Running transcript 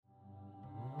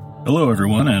Hello,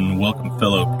 everyone, and welcome,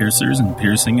 fellow piercers and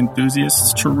piercing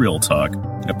enthusiasts, to Real Talk,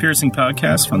 a piercing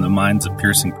podcast from the minds of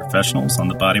piercing professionals on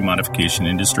the body modification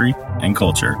industry and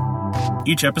culture.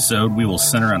 Each episode, we will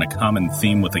center on a common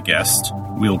theme with a guest.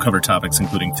 We will cover topics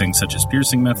including things such as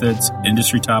piercing methods,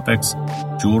 industry topics,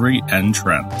 jewelry, and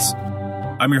trends.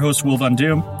 I'm your host, Will Von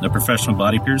Doom, a professional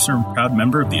body piercer and proud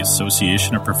member of the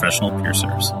Association of Professional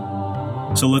Piercers.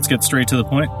 So let's get straight to the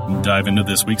point and dive into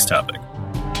this week's topic.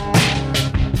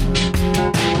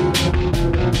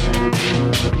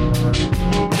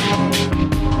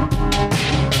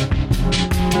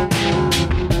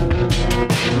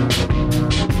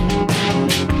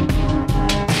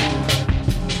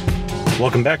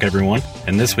 Welcome back, everyone.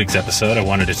 In this week's episode, I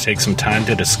wanted to take some time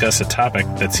to discuss a topic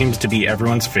that seems to be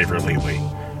everyone's favorite lately: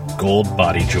 gold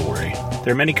body jewelry.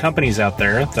 There are many companies out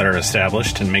there that are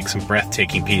established and make some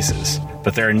breathtaking pieces,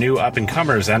 but there are new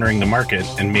up-and-comers entering the market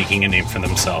and making a name for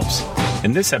themselves.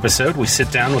 In this episode, we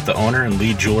sit down with the owner and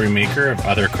lead jewelry maker of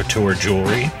Other Couture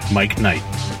Jewelry, Mike Knight.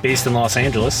 Based in Los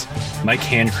Angeles, Mike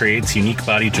hand creates unique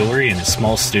body jewelry in a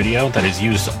small studio that is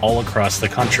used all across the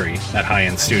country at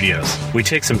high-end studios. We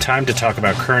take some time to talk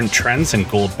about current trends in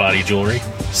gold body jewelry,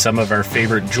 some of our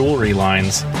favorite jewelry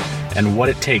lines, and what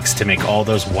it takes to make all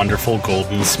those wonderful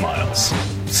golden smiles.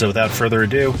 So without further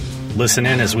ado, listen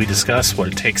in as we discuss what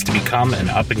it takes to become an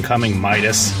up-and-coming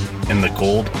Midas in the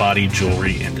gold body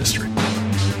jewelry industry.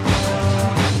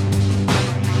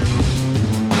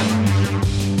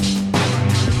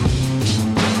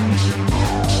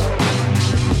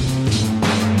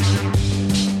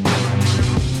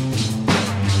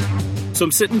 So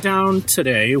I'm sitting down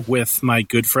today with my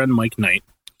good friend Mike Knight.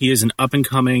 He is an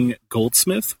up-and-coming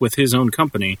goldsmith with his own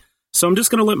company. So I'm just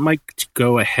going to let Mike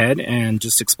go ahead and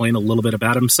just explain a little bit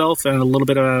about himself and a little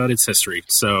bit about his history.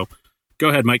 So go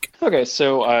ahead, Mike. Okay,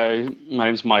 so my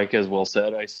name's Mike, as Will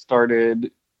said. I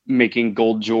started making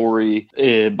gold jewelry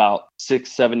about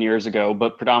 6-7 years ago,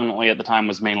 but predominantly at the time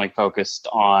was mainly focused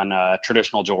on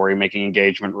traditional jewelry, making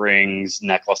engagement rings,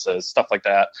 necklaces, stuff like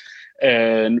that.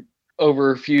 And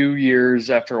over a few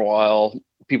years, after a while,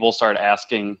 people started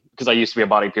asking, because I used to be a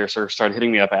body piercer, started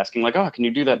hitting me up asking like, oh, can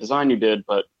you do that design you did,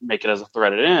 but make it as a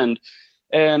threaded end?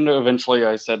 And eventually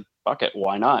I said, fuck it,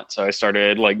 why not? So I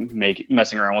started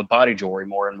messing around with body jewelry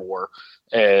more and more,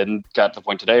 and got to the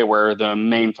point today where the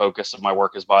main focus of my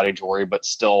work is body jewelry, but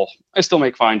I still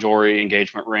make fine jewelry,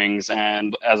 engagement rings,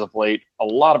 and as of late, a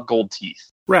lot of gold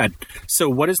teeth. Rad. So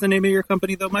what is the name of your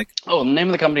company, though, Mike? Oh, the name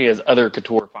of the company is Other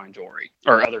Couture Fine Jewelry,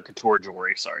 or Other Couture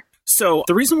Jewelry, sorry. So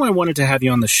the reason why I wanted to have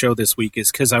you on the show this week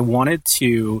is because I wanted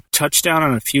to touch down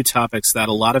on a few topics that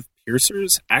a lot of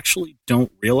piercers actually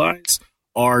don't realize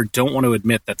or don't want to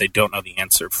admit that they don't know the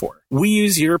answer for. We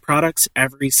use your products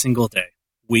every single day.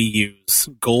 We use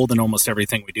gold in almost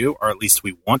everything we do, or at least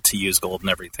we want to use gold in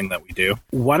everything that we do.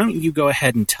 Why don't you go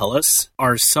ahead and tell us,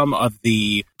 are some of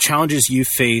the challenges you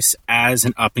face as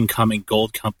an up-and-coming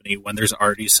gold company when there's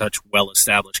already such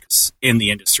well-established in the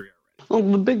industry already?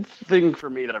 Well, the big thing for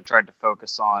me that I've tried to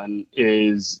focus on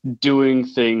is doing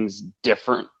things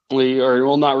differently,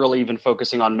 or not really even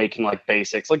focusing on making like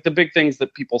basics. Like the big things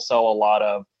that people sell a lot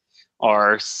of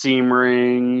are seam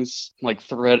rings, like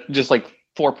thread, just like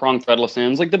 4-prong threadless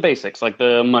ends, like the basics, like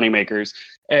the money makers.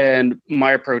 And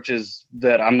my approach is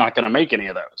that I'm not going to make any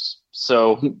of those.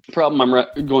 So the problem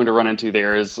I'm going to run into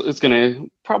there is it's going to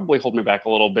probably hold me back a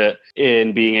little bit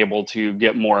in being able to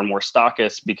get more and more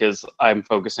stockists, because I'm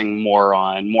focusing more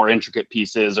on more intricate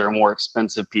pieces or more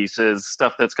expensive pieces,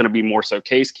 stuff that's going to be more so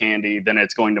case candy than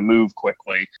it's going to move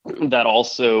quickly. That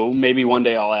also, maybe one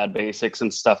day I'll add basics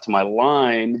and stuff to my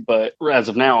line, but as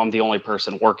of now, I'm the only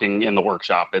person working in the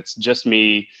workshop. It's just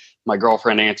me. My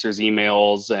girlfriend answers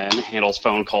emails and handles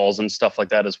phone calls and stuff like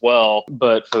that as well.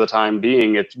 But for the time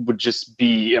being, it would just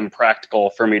be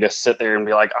impractical for me to sit there and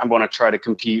be like, I'm going to try to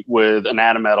compete with an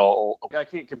Adametal. I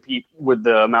can't compete with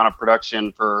the amount of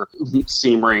production for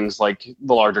seam rings like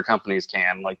the larger companies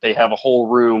can. Like they have a whole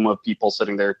room of people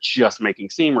sitting there just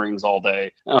making seam rings all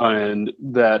day. And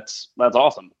that's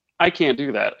awesome. I can't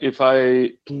do that. If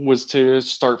I was to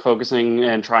start focusing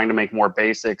and trying to make more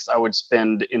basics, I would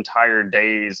spend entire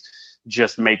days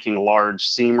just making large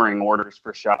seam ring orders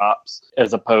for shops,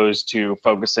 as opposed to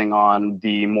focusing on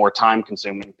the more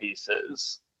time-consuming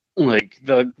pieces. Like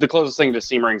the closest thing to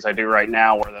seam rings I do right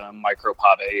now are the micro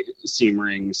pave seam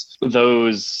rings.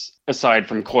 Those, aside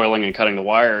from coiling and cutting the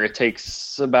wire, it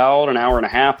takes about an hour and a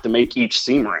half to make each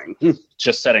seam ring.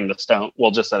 Just setting the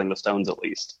stones at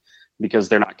least, because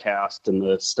they're not cast and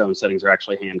the stone settings are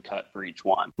actually hand cut for each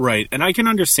one. Right. And I can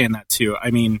understand that too. I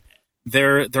mean,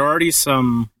 there are already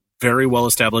some very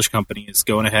well-established companies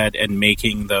going ahead and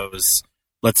making those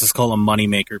let's just call them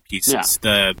moneymaker pieces.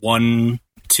 The 1,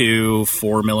 2,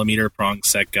 4 millimeter prong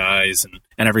set guys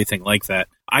and everything like that.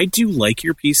 I do like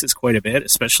your pieces quite a bit,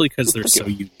 especially because they're so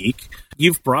unique.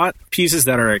 You've brought pieces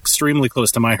that are extremely close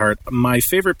to my heart. My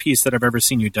favorite piece that I've ever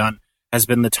seen you done has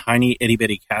been the tiny itty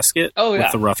bitty casket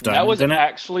with the rough diamond. That was in it.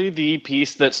 Actually the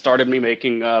piece that started me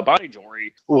making body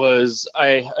jewelry.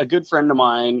 A good friend of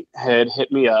mine had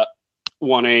hit me up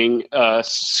wanting a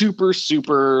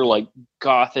super like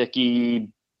gothic-y,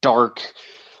 dark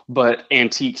but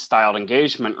antique styled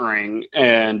engagement ring.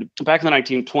 And back in the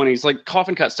 1920s, like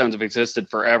coffin cut stones have existed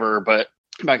forever, but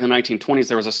back in the 1920s,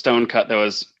 there was a stone cut that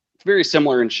was very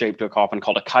similar in shape to a coffin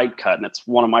called a kite cut. And it's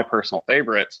one of my personal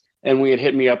favorites. And we had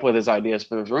hit me up with his ideas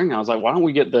for this ring. I was like, why don't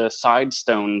we get the side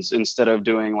stones instead of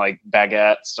doing like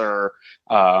baguettes or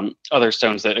other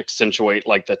stones that accentuate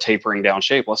like the tapering down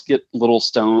shape? Let's get little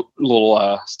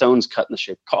stones cut in the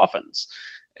shape of coffins.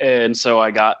 And so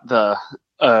I got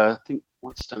I think,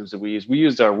 what stones did we use? We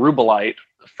used a rubellite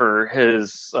for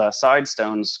his side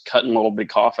stones cut in little big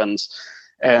coffins.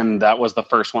 And that was the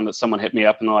first one that someone hit me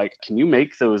up and they're like, can you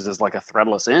make those as like a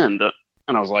threadless end?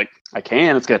 And I was like, I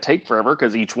can. It's going to take forever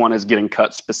because each one is getting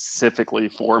cut specifically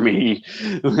for me.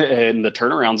 And the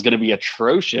turnaround's going to be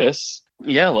atrocious.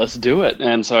 Yeah, let's do it.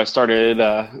 And so I started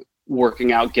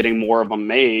working out getting more of them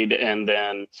made. And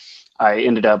then I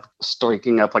ended up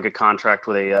striking up like a contract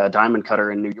with a diamond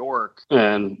cutter in New York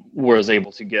and was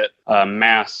able to get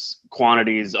mass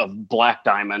quantities of black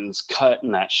diamonds cut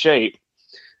in that shape.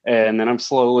 And then I'm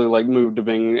slowly like moved to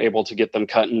being able to get them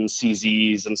cut in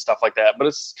CZs and stuff like that. But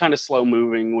it's kind of slow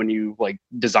moving when you like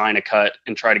design a cut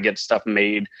and try to get stuff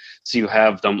made so you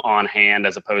have them on hand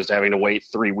as opposed to having to wait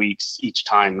 3 weeks each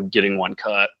time getting one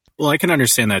cut. Well, I can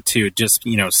understand that too. Just,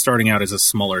 starting out as a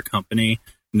smaller company,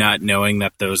 not knowing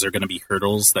that those are going to be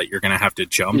hurdles that you're going to have to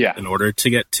jump in order to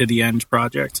get to the end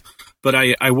project. But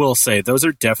I will say those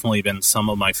are definitely been some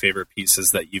of my favorite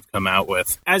pieces that you've come out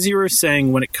with. As you were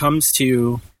saying, when it comes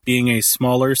to being a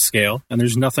smaller scale, and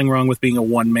there's nothing wrong with being a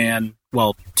one-man,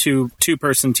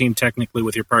 two-person team technically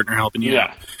with your partner helping you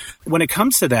out. When it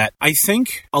comes to that, I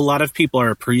think a lot of people are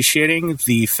appreciating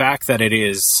the fact that it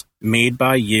is made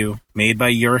by you, made by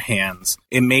your hands.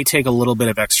 It may take a little bit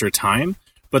of extra time,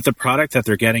 but the product that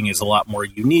they're getting is a lot more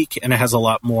unique, and it has a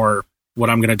lot more,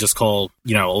 what I'm going to just call,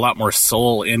 a lot more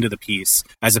soul into the piece,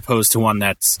 as opposed to one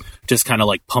that's just kind of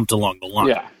like pumped along the line.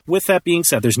 Yeah. With that being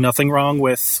said, there's nothing wrong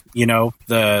with,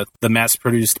 the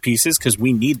mass-produced pieces, because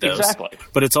we need those. Exactly.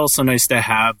 But it's also nice to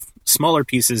have smaller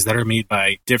pieces that are made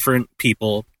by different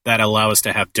people that allow us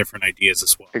to have different ideas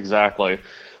as well. Exactly.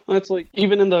 It's like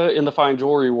even in the fine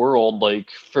jewelry world, like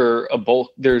for a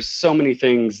bulk, there's so many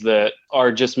things that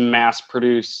are just mass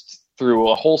produced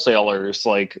through wholesalers,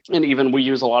 and even we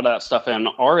use a lot of that stuff in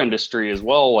our industry as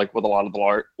well, like with a lot of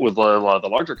the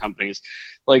larger companies.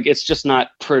 Like it's just not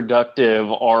productive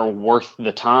or worth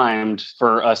the time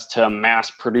for us to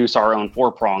mass produce our own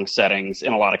 4-prong settings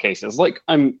in a lot of cases.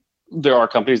 There are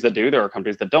companies that do, there are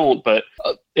companies that don't, but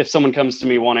if someone comes to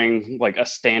me wanting like a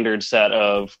standard set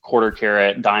of 1/4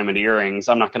 carat diamond earrings,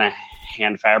 I'm not going to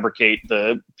hand fabricate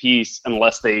the piece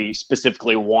unless they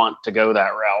specifically want to go that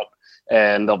route,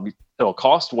 and it'll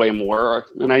cost way more.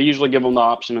 And I usually give them the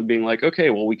option of being like, okay,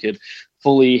 well, we could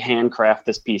fully handcraft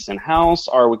this piece in house,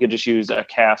 or we could just use a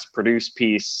cast produced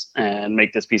piece and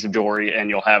make this piece of jewelry, and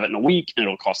you'll have it in a week and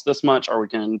it'll cost this much, or we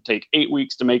can take 8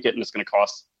 weeks to make it and it's going to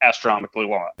cost astronomically a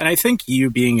lot. And I think you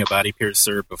being a body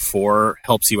piercer before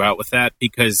helps you out with that,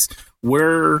 because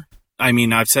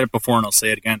I've said it before and I'll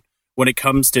say it again. When it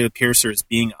comes to piercers,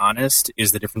 being honest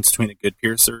is the difference between a good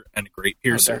piercer and a great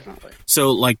piercer. Oh,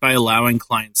 so by allowing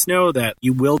clients know that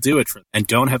you will do it for them and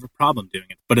don't have a problem doing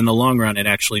it. But in the long run, it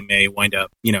actually may wind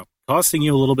up, costing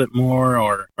you a little bit more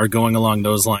or going along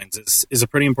those lines is a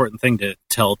pretty important thing to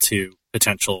tell to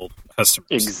potential customers.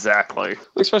 Exactly.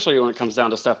 Especially when it comes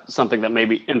down to something that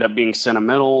maybe end up being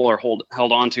sentimental or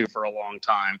held on to for a long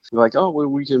time. You're like, oh, well,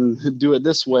 we can do it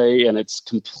this way, and it's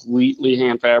completely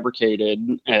hand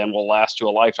fabricated and will last you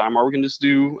a lifetime. Or we can just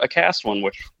do a cast one,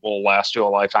 which will last you a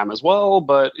lifetime as well,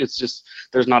 but it's just,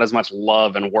 there's not as much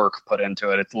love and work put into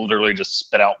it. It's literally just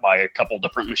spit out by a couple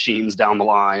different machines down the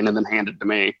line and then handed to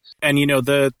me. And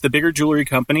the bigger jewelry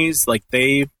companies,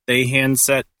 they hand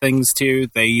set things too.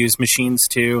 They use machines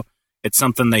too. It's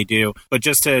something they do. But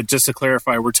just to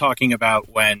clarify, we're talking about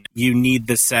when you need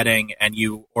the setting and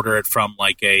you order it from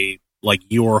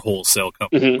your wholesale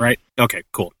company, right? Okay,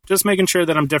 cool. Just making sure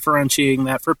that I'm differentiating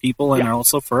that for people and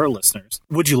also for our listeners.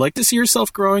 Would you like to see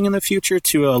yourself growing in the future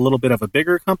to a little bit of a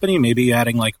bigger company, maybe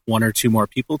adding 1 or 2 more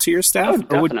people to your staff?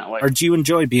 Oh, definitely. Or do you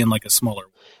enjoy being a smaller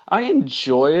one? I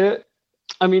enjoy it.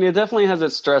 I mean, it definitely has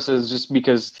its stresses just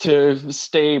because to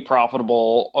stay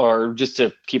profitable or just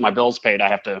to keep my bills paid, I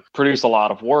have to produce a lot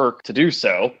of work to do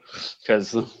so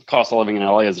because the cost of living in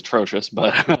LA is atrocious.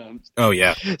 But Oh,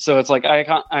 yeah. so it's like I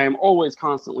am always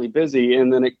constantly busy,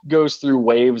 and then it goes through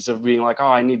waves of being like, oh,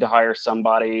 I need to hire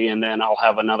somebody, and then I'll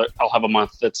have a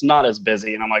month that's not as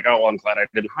busy, and I'm like, oh, well, I'm glad I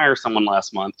didn't hire someone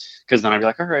last month, because then I'd be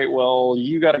like, all right, well,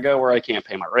 you got to go where I can't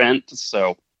pay my rent.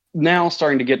 So now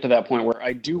starting to get to that point where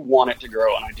I do want it to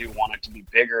grow and I do want it to be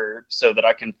bigger so that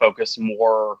I can focus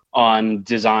more on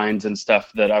designs and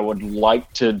stuff that I would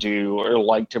like to do or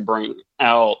like to bring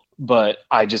out, but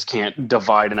I just can't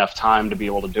divide enough time to be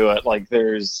able to do it. Like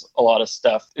there's a lot of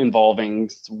stuff involving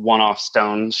one-off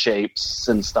stone shapes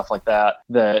and stuff like that,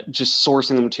 that just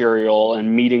sourcing the material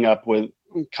and meeting up with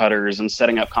cutters and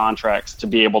setting up contracts to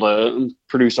be able to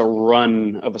produce a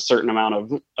run of a certain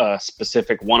amount of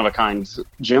specific one-of-a-kind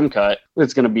gem cut.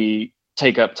 It's going to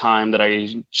take up time that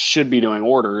I should be doing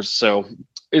orders. So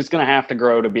it's going to have to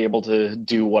grow to be able to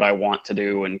do what I want to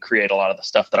do and create a lot of the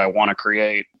stuff that I want to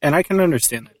create. And I can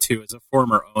understand that too. As a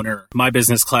former owner, my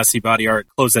business, Classy Body Art,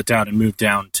 closed that down and moved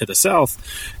down to the South.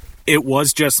 It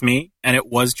was just me and it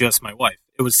was just my wife.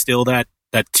 It was still that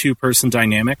two-person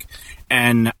dynamic.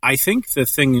 And I think the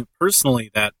thing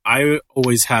personally that I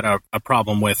always had a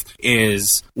problem with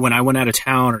is when I went out of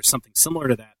town or something similar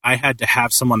to that, I had to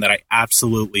have someone that I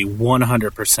absolutely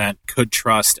 100% could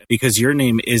trust because your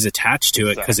name is attached to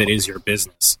it because it is your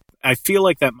business. I feel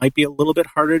like that might be a little bit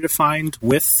harder to find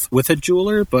with a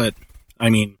jeweler, but I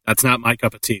mean, that's not my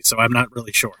cup of tea, so I'm not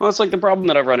really sure. Well, it's like the problem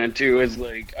that I've run into is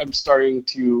like I'm starting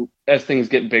to, as things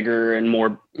get bigger and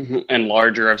more and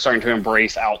larger, I'm starting to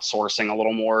embrace outsourcing a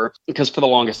little more because for the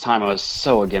longest time I was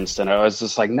so against it. I was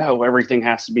just like, no, everything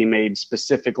has to be made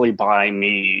specifically by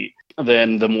me.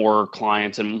 Then the more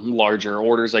clients and larger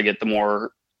orders I get, the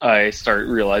more I start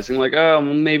realizing like, oh,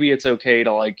 maybe it's okay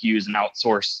to like use an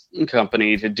outsource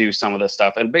company to do some of this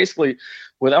stuff. And basically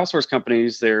with outsource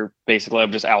companies, I'm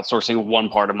just outsourcing one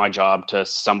part of my job to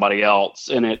somebody else.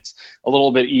 And it's a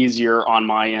little bit easier on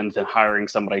my end than hiring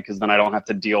somebody because then I don't have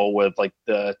to deal with like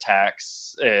the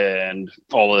tax and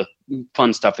all the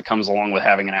fun stuff that comes along with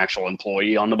having an actual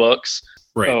employee on the books.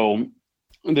 Right. So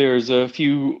there's a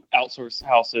few outsource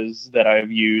houses that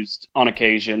I've used on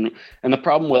occasion. And the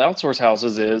problem with outsource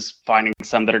houses is finding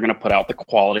some that are going to put out the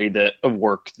quality of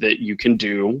work that you can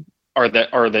do or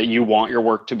that you want your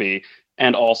work to be,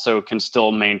 and also can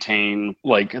still maintain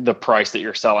like the price that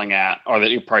you're selling at or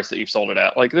the price that you've sold it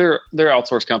at. Like they're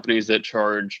outsourced companies that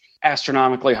charge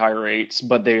astronomically high rates,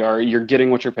 but you're getting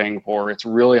what you're paying for. It's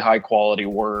really high quality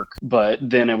work, but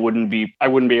then I wouldn't be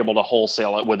able to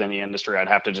wholesale it within the industry. I'd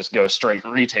have to just go straight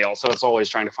retail. So it's always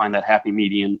trying to find that happy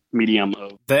medium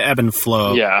of the ebb and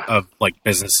flow of like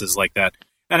businesses like that.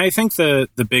 And I think the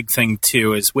big thing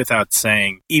too is, without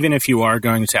saying, even if you are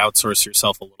going to outsource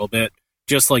yourself a little bit,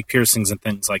 just like piercings and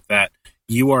things like that,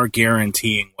 you are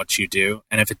guaranteeing what you do.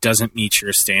 And if it doesn't meet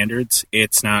your standards,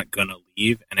 it's not going to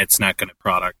leave and it's not going to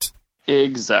product.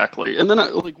 Exactly. And then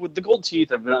like with the gold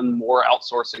teeth, I've done more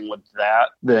outsourcing with that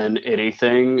than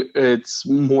anything. It's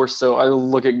more so I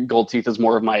look at gold teeth as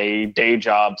more of my day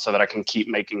job so that I can keep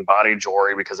making body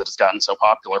jewelry because it's gotten so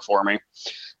popular for me.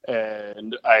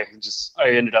 And I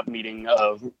ended up meeting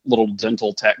a little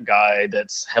dental tech guy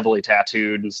that's heavily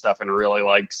tattooed and stuff and really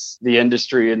likes the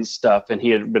industry and stuff. And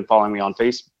he had been following me on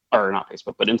not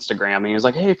Facebook, but Instagram. And he was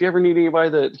like, hey, if you ever need anybody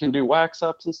that can do wax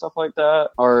ups and stuff like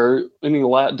that, or any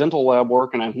dental lab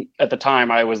work. And at the time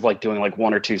I was like doing like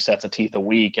 1 or 2 sets of teeth a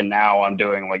week. And now I'm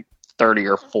doing like 30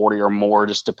 or 40 or more,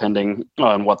 just depending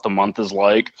on what the month is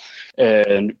like.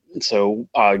 And so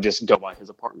I just go by his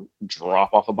apartment,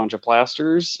 drop off a bunch of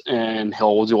plasters, and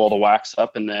he'll do all the wax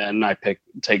up. And then I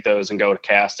take those and go to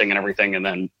casting and everything. And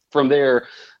then from there,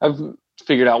 I've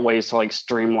figured out ways to like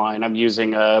streamline. I'm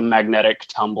using magnetic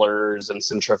tumblers and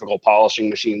centrifugal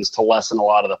polishing machines to lessen a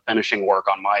lot of the finishing work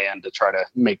on my end to try to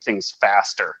make things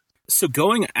faster. So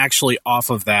going actually off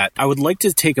of that, I would like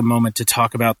to take a moment to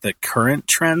talk about the current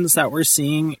trends that we're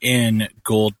seeing in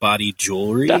gold body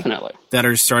jewelry. Definitely. That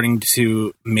are starting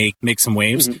to make some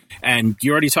waves. Mm-hmm. And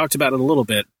you already talked about it a little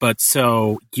bit, but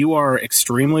so you are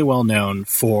extremely well known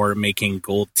for making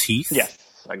gold teeth. Yes,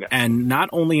 I guess. And not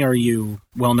only are you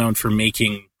well known for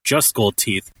making just gold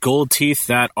teeth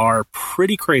that are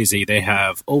pretty crazy. They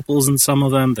have opals in some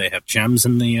of them. They have gems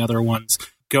in the other ones.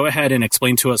 Go ahead and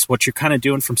explain to us what you're kind of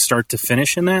doing from start to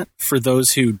finish in that for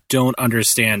those who don't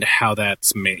understand how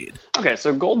that's made. Okay,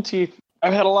 so gold teeth,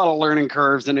 I've had a lot of learning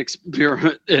curves and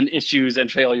issues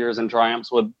and failures and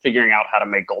triumphs with figuring out how to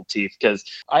make gold teeth because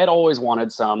I had always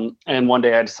wanted some. And one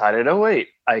day I decided, oh, wait,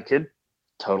 I could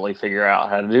totally figure out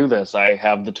how to do this. I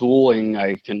have the tooling.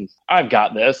 I've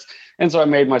got this. And so I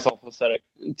made myself a set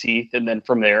of teeth. And then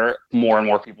from there, more and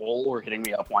more people were hitting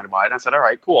me up wanting to buy it. And I said, all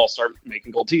right, cool. I'll start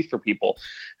making gold teeth for people.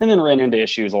 And then ran into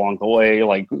issues along the way,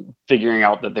 like figuring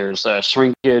out that there's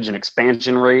shrinkage and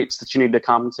expansion rates that you need to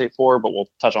compensate for. But we'll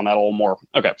touch on that a little more.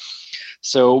 Okay.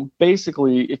 So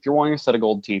basically, if you're wanting a set of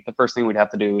gold teeth, the first thing we'd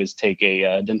have to do is take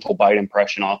a dental bite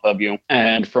impression off of you.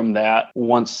 And from that,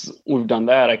 once we've done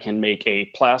that, I can make a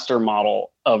plaster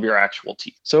model of your actual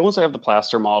teeth. So once I have the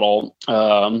plaster model,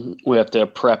 we have to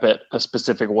prep it a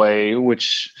specific way,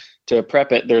 which to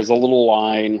prep it, there's a little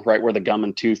line right where the gum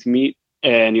and tooth meet.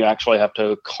 And you actually have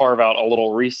to carve out a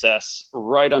little recess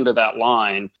right under that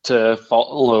line to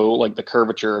follow like the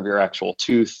curvature of your actual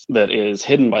tooth that is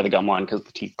hidden by the gum line, because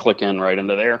the teeth click in right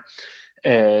into there.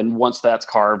 And once that's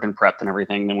carved and prepped and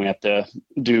everything, then we have to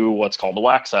do what's called the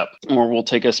wax up, where we'll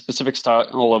take a specific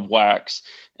style of wax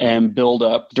and build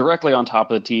up directly on top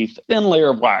of the teeth, thin layer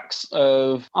of wax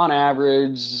of, on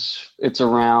average, it's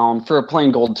around, for a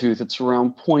plain gold tooth, it's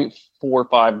around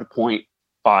 0.45 to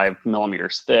 0.5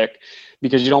 millimeters thick,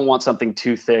 because you don't want something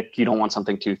too thick, you don't want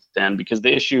something too thin, because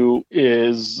the issue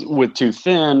is with too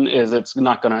thin is it's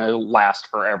not going to last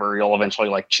forever. You'll eventually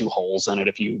like chew holes in it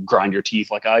if you grind your teeth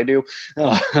like I do.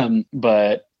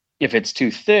 But if it's too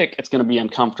thick, it's going to be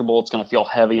uncomfortable. It's going to feel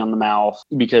heavy on the mouth,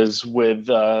 because with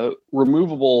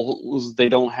removables, they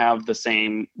don't have the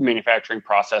same manufacturing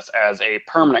process as a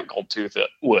permanent gold tooth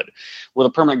would. With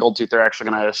a permanent gold tooth, they're actually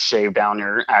going to shave down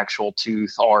your actual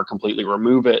tooth or completely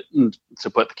remove it to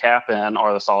put the cap in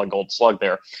or the solid gold slug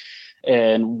there.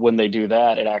 And when they do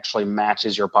that, it actually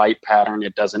matches your bite pattern.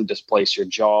 It doesn't displace your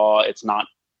jaw. It's not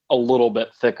a little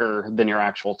bit thicker than your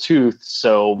actual tooth,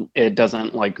 so it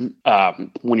doesn't like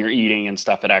when you're eating and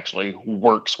stuff, it actually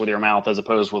works with your mouth, as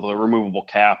opposed with a removable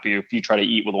cap. If you try to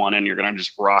eat with one in, you're going to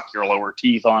just rock your lower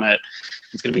teeth on it.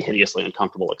 It's going to be hideously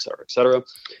uncomfortable, et cetera, et cetera.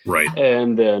 Right.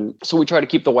 And then, so we try to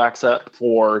keep the wax up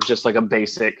for just like a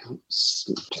basic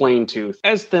plain tooth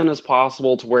as thin as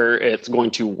possible to where it's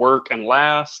going to work and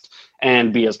last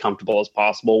and be as comfortable as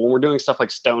possible. When we're doing stuff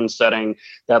like stone setting,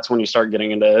 that's when you start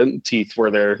getting into teeth where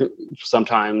they're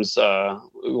sometimes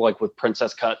like with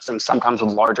princess cuts, and sometimes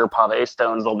with larger pave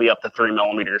stones, they'll be up to 3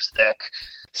 millimeters thick.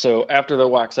 So after the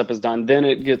wax up is done, then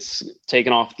it gets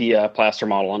taken off the plaster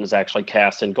model and is actually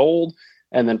cast in gold.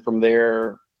 And then from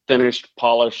there, finished,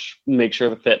 polish, make sure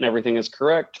the fit and everything is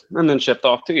correct, and then shipped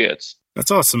off to you.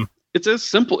 That's awesome. It's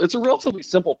a relatively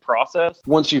simple process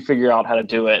once you figure out how to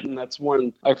do it. And that's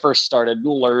when I first started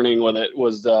learning with it,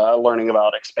 was learning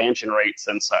about expansion rates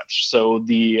and such. So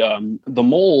the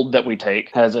mold that we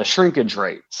take has a shrinkage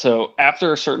rate. So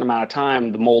after a certain amount of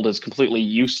time, the mold is completely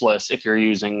useless if you're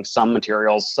using some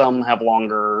materials. Some have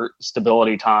longer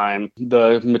stability time.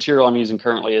 The material I'm using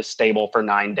currently is stable for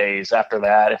 9 days. After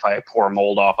that, if I pour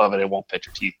mold off of it, it won't fit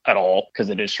your teeth at all because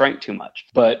it is shrank too much.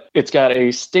 But it's got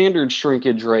a standard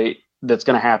shrinkage rate that's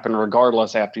going to happen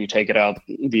regardless after you take it out of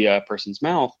the person's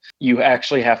mouth. You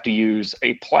actually have to use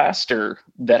a plaster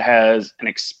that has an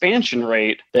expansion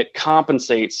rate that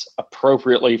compensates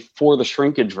appropriately for the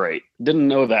shrinkage rate. Didn't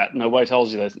know that. Nobody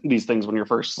tells you these things when you're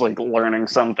first like learning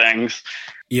some things.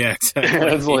 Yeah, exactly.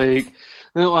 It's like,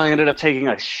 well, I ended up taking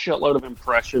a shitload of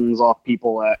impressions off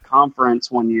people at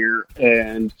conference one year,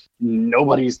 and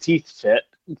nobody's teeth fit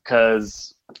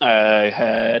because I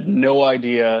had no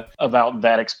idea about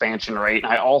that expansion rate.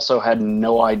 I also had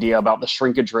no idea about the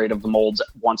shrinkage rate of the molds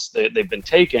once they've been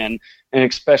taken, and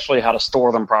especially how to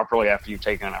store them properly after you've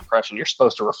taken an impression. You're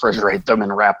supposed to refrigerate them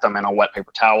and wrap them in a wet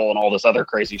paper towel and all this other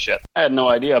crazy shit I had no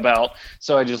idea about.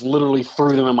 So I just literally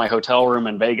threw them in my hotel room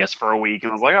in Vegas for a week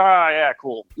and was like, yeah,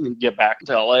 cool. Get back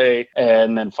to LA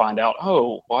and then find out,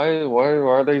 why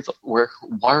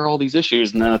are all these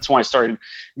issues? And then that's when I started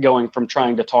going from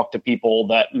trying to talk to people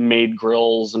that made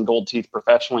grills and gold teeth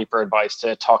professionally for advice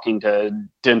to talking to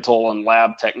dental and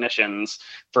lab technicians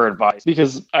for advice,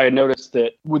 because I noticed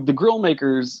that with the grill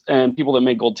makers and people that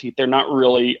make gold teeth, they're not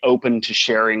really open to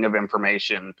sharing of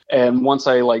information. And once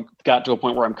I got to a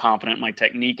point where I'm confident in my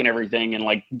technique and everything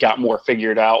and got more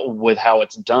figured out with how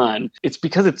it's done, it's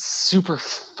because it's super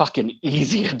fucking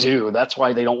easy to do. That's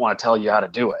why they don't want to tell you how to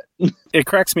do it. It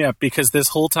cracks me up because this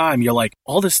whole time you're like,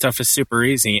 all this stuff is super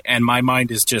easy, and my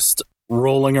mind is just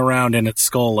rolling around in its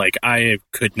skull like I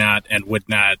could not and would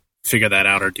not figure that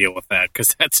out or deal with that,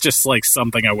 because that's just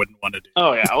something I wouldn't want to do.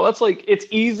 Oh yeah, well that's it's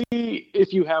easy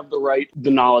if you have the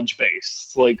knowledge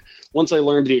base. Once I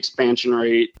learned the expansion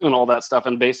rate and all that stuff,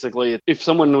 and basically if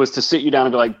someone was to sit you down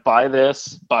and be like, buy this,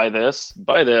 buy this,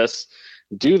 buy this,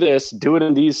 do it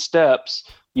in these steps,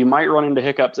 You might run into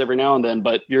hiccups every now and then,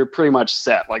 but you're pretty much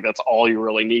set. Like, that's all you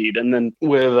really need. And then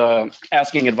with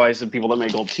asking advice of people that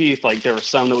make gold teeth, like, there were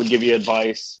some that would give you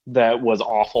advice that was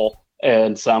awful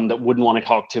and some that wouldn't want to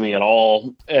talk to me at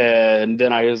all. And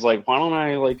then I was like, why don't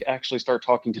I like actually start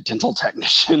talking to dental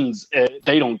technicians?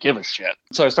 They don't give a shit.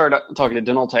 So I started talking to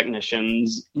dental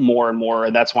technicians more and more.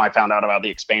 And that's why I found out about the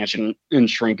expansion in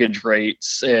shrinkage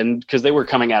rates. And because they were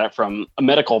coming at it from a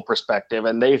medical perspective,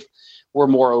 and they were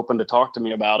more open to talk to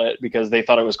me about it because they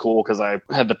thought it was cool because I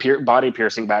had the body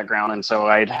piercing background. And so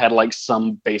I'd had like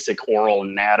some basic oral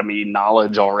anatomy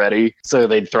knowledge already. So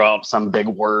they'd throw up some big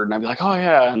word and I'd be like, oh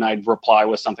yeah. And I'd reply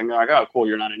with something. They're like, oh, cool.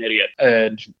 You're not an idiot.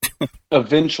 And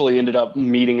eventually ended up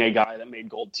meeting a guy that made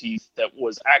gold teeth that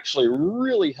was actually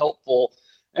really helpful.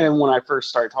 And when I first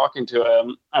started talking to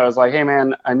him, I was like, hey,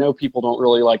 man, I know people don't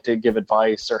really like to give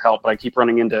advice or help, but I keep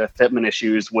running into fitment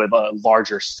issues with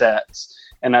larger sets.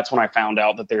 And that's when I found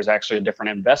out that there's actually a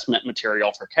different investment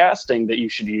material for casting that you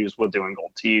should use with doing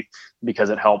gold teeth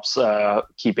because it helps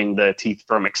keeping the teeth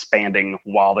from expanding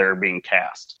while they're being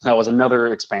cast. That was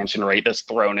another expansion rate that's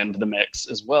thrown into the mix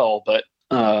as well. But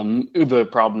the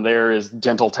problem there is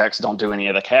dental techs don't do any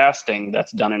of the casting.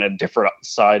 That's done in a different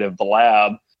side of the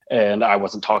lab. And I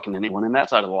wasn't talking to anyone in that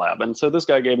side of the lab. And so this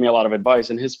guy gave me a lot of advice.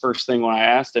 And his first thing when I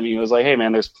asked him, he was like, hey,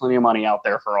 man, there's plenty of money out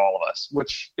there for all of us,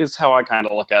 which is how I kind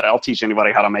of look at it. I'll teach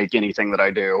anybody how to make anything that I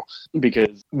do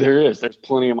because there's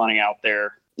plenty of money out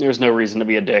there. There's no reason to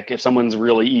be a dick. If someone's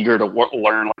really eager to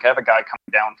learn, like I have a guy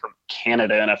coming down from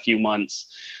Canada in a few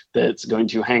months that's going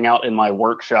to hang out in my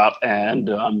workshop and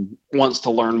wants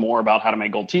to learn more about how to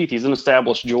make gold teeth. He's an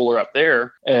established jeweler up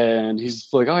there. And he's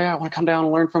like, oh, yeah, I want to come down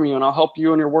and learn from you. And I'll help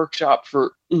you in your workshop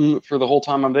for the whole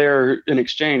time I'm there in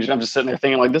exchange. And I'm just sitting there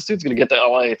thinking, like, this dude's going to get to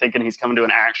LA thinking he's coming to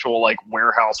an actual, like,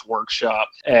 warehouse workshop.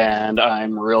 And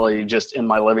I'm really just in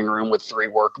my living room with 3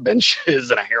 workbenches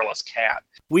and a hairless cat.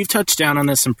 We've touched down on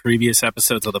this in previous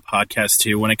episodes of the podcast,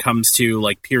 too. When it comes to,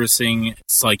 like, piercing,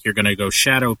 it's like you're going to go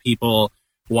shadow people,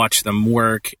 watch them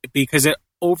work, because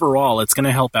overall, it's going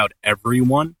to help out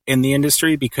everyone in the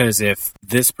industry, because if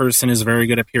this person is very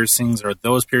good at piercings or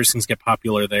those piercings get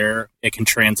popular there, it can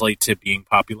translate to being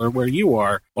popular where you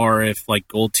are. Or if like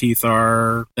gold teeth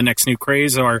are the next new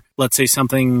craze, or let's say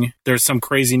there's some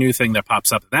crazy new thing that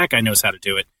pops up, that guy knows how to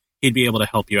do it, he'd be able to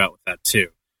help you out with that too.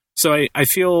 So I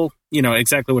feel,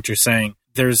 exactly what you're saying.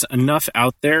 There's enough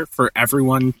out there for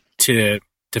everyone to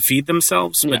feed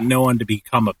themselves, but no one to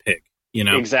become a pig.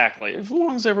 Exactly. As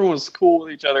long as everyone's cool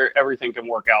with each other, everything can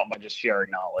work out by just sharing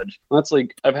knowledge. That's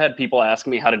like, I've had people ask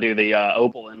me how to do the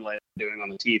opal inlay I'm doing on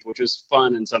the teeth, which is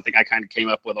fun and something I kind of came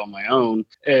up with on my own.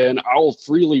 And I'll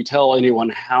freely tell anyone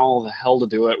how the hell to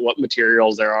do it, what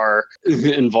materials there are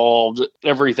involved,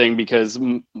 everything, because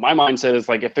my mindset is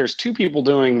like, if there's 2 people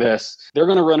doing this, they're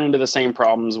going to run into the same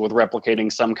problems with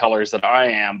replicating some colors that I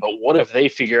am. But what if they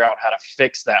figure out how to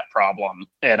fix that problem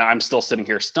and I'm still sitting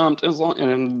here stumped,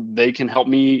 and they can help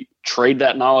me trade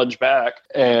that knowledge back,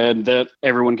 and that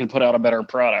everyone can put out a better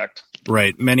product.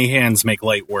 Right. Many hands make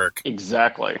light work.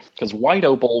 Exactly. Because white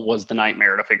opal was the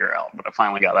nightmare to figure out, but I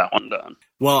finally got that one done.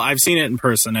 Well, I've seen it in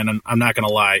person, and I'm not going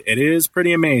to lie. It is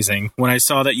pretty amazing. When I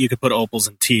saw that you could put opals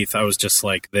in teeth, I was just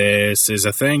like, this is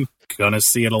a thing. Gonna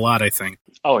see it a lot, I think.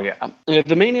 Oh, yeah.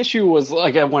 The main issue was,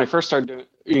 like, when I first started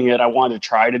doing it, I wanted to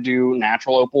try to do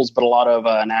natural opals, but a lot of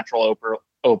natural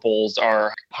opals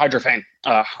are hydrophane.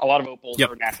 A lot of opals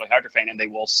are naturally hydrophane, and they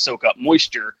will soak up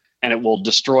moisture and it will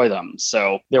destroy them.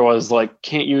 So there was like,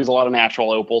 can't use a lot of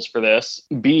natural opals for this.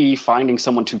 B, finding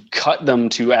someone to cut them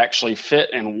to actually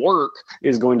fit and work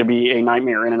is going to be a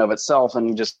nightmare in and of itself,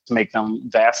 and just make them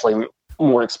vastly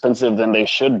more expensive than they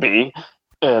should be.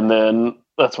 And then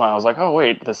that's why I was like, oh,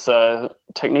 wait, this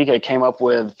technique I came up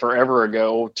with forever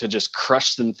ago to just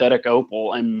crush synthetic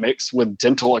opal and mix with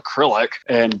dental acrylic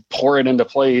and pour it into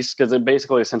place, because it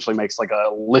basically essentially makes like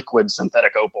a liquid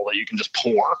synthetic opal that you can just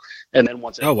pour. And then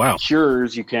once it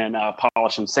cures, you can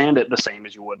polish and sand it the same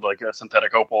as you would like a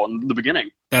synthetic opal in the beginning.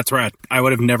 That's right. I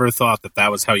would have never thought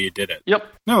that was how you did it. Yep.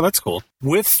 No, that's cool.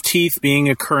 With teeth being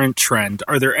a current trend,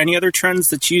 are there any other trends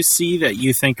that you see that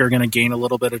you think are going to gain a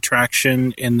little bit of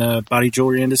traction in the body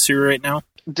jewelry industry right now?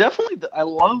 Definitely. I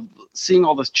love seeing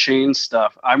all this chain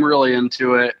stuff. I'm really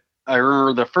into it. I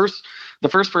remember the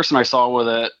first person I saw with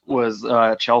it was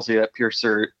Chelsea at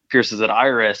Pierces at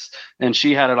Iris, and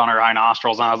she had it on her high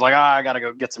nostrils, and I was like, I gotta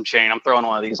go get some chain. I'm throwing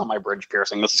one of these on my bridge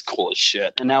piercing. This is cool as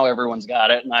shit. And now everyone's got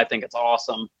it, and I think it's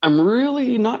awesome. I'm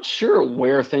really not sure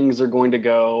where things are going to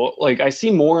go. Like, I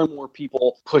see more and more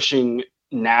people pushing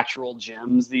natural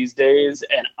gems these days,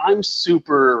 and I'm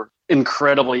super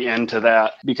incredibly into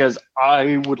that because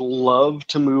I would love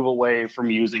to move away from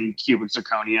using cubic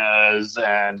zirconias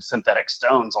and synthetic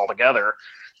stones altogether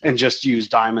and just use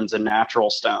diamonds and natural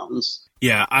stones.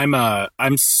 Yeah,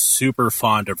 I'm super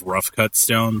fond of rough cut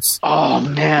stones. Oh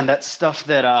man, that stuff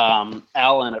that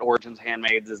Alan at Origins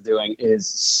Handmaids is doing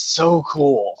is so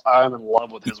cool. I'm in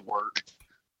love with his work.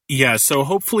 Yeah, so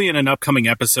hopefully in an upcoming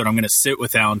episode, I'm going to sit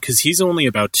with Alan because he's only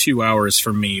about 2 hours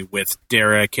from me with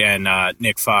Derek and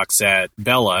Nick Fox at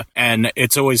Bella. And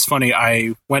it's always funny.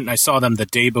 I went and I saw them the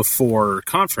day before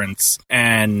conference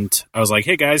and I was like,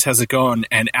 hey guys, how's it going?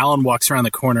 And Alan walks around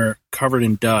the corner covered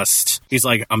in dust. He's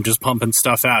like, I'm just pumping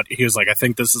stuff out. He was like, I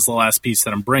think this is the last piece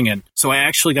that I'm bringing. So I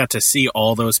actually got to see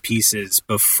all those pieces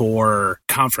before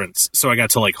conference. So I got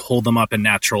to like hold them up in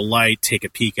natural light, take a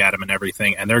peek at them and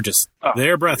everything. And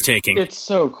they're breathtaking. It's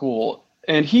so cool.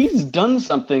 And he's done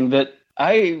something that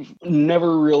I've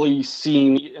never really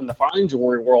seen in the fine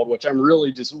jewelry world, which I'm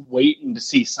really just waiting to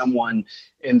see someone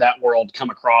in that world come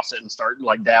across it and start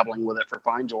like dabbling with it for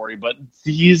fine jewelry. But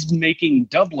he's making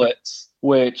doublets,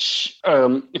 which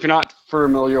if you're not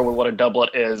familiar with what a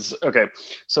doublet is, okay.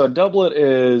 So a doublet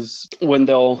is when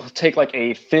they'll take like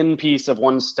a thin piece of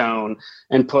one stone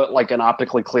and put like an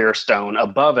optically clear stone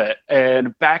above it.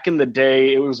 And back in the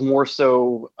day, it was more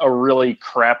so a really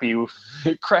crappy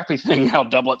thing how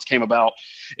doublets came about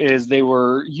is they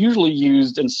were usually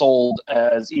used and sold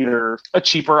as either a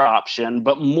cheaper option,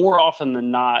 but more often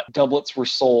than not, doublets were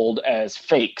sold as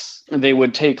fakes. They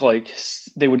would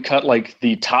cut like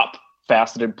the top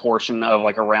faceted portion of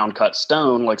like a round cut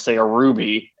stone, like say a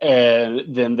ruby, and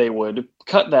then they would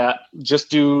cut that, just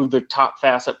do the top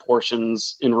facet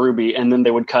portions in ruby, and then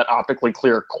they would cut optically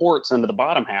clear quartz into the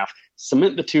bottom half,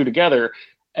 cement the two together,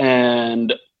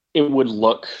 and it would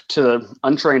look to the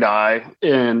untrained eye,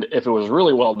 and if it was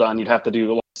really well done, you'd have to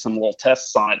do some little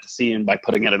tests on it to see, and by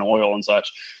putting it in oil and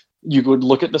such, you would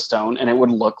look at the stone and it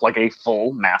would look like a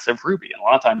full massive ruby. And a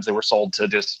lot of times they were sold to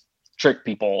just trick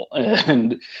people,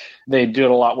 and they do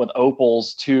it a lot with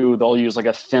opals too. They'll use like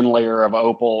a thin layer of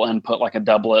opal and put like a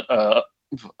doublet, a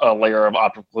layer of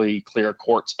optically clear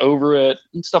quartz over it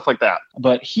and stuff like that.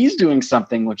 But he's doing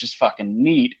something which is fucking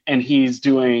neat, and he's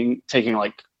taking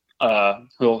like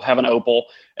he'll have an opal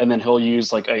and then he'll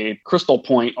use like a crystal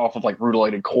point off of like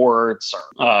rutilated quartz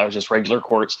or just regular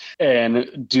quartz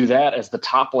and do that as the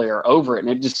top layer over it,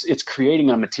 and it's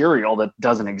creating a material that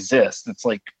doesn't exist. It's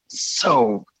like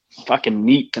so fucking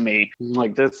neat to me.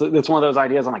 Like that's one of those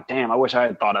ideas I'm like, damn, I wish I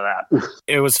had thought of that.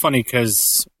 It was funny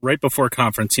because right before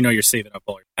conference, you're saving up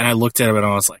all your, and I looked at it and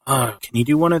I was like, oh, can you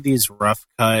do one of these rough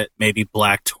cut, maybe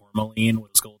black tourmaline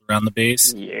with gold around the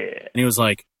base? Yeah. And he was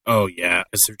like, oh yeah,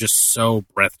 because they're just so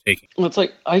breathtaking. Well, it's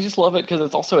like, I just love it because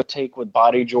it's also a take with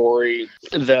body jewelry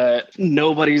that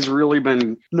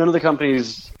none of the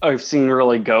companies I've seen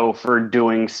really go for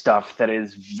doing stuff that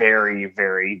is very,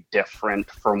 very different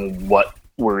from what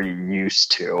we're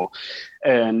used to.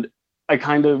 And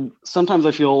sometimes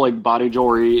I feel like body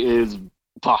jewelry is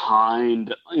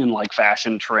behind in like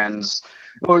fashion trends,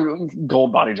 or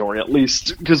gold body jewelry at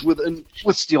least, because with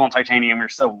steel and titanium you're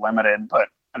so limited, but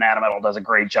Anatometal does a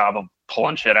great job of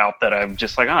pulling shit out that I'm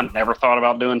just like, I never thought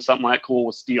about doing something that cool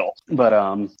with steel. But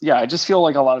yeah, I just feel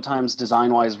like a lot of times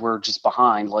design wise we're just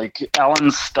behind. Like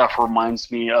Alan's stuff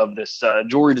reminds me of this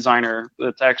jewelry designer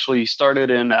that's actually started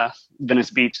in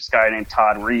Venice Beach, this guy named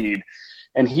Todd Reed.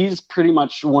 And he's pretty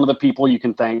much one of the people you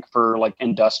can thank for like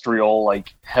industrial,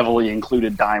 like heavily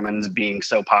included diamonds being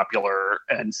so popular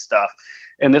and stuff.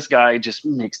 And this guy just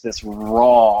makes this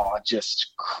raw,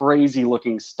 just crazy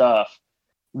looking stuff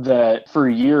that for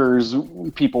years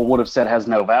people would have said has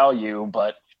no value,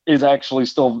 but is actually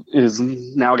is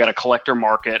now got a collector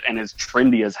market and is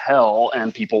trendy as hell,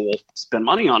 and people will spend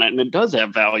money on it, and it does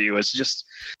have value. It's just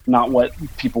not what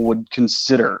people would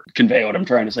convey what I'm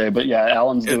trying to say. But yeah,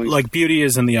 Alan's doing like beauty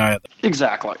is in the eye of the...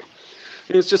 Exactly.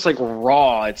 It's just like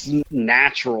raw, it's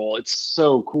natural, it's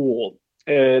so cool.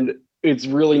 And it's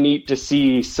really neat to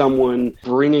see someone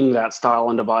bringing that style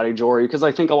into body jewelry, because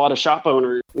I think a lot of shop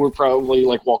owners would probably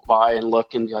like walk by and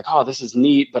look and be like, oh, this is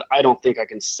neat, but I don't think I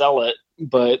can sell it.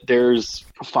 But there's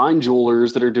fine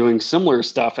jewelers that are doing similar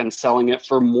stuff and selling it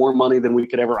for more money than we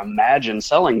could ever imagine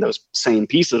selling those same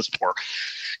pieces for.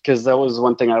 Because that was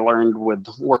one thing I learned with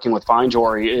working with fine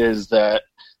jewelry, is that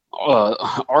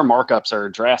our markups are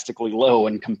drastically low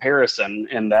in comparison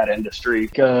in that industry.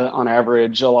 On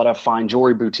average, a lot of fine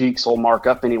jewelry boutiques will mark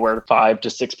up anywhere to 5 to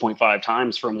 6.5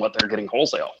 times from what they're getting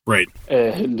wholesale. Right.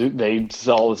 And they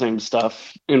sell the same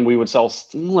stuff, and we would sell,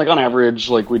 like on average,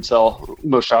 like we'd sell,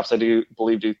 most shops I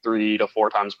believe do 3 to 4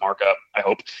 times markup. I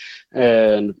hope.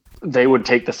 And they would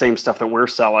take the same stuff that we're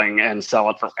selling and sell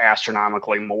it for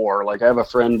astronomically more. Like I have a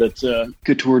friend that's a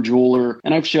couture jeweler,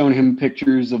 and I've shown him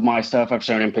pictures of my stuff. I've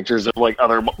shown him pictures of like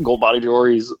other gold body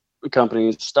jewelry's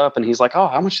companies stuff, and he's like, "Oh,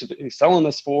 how much is he selling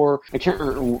this for?" I can't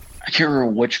remember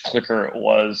which clicker it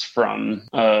was from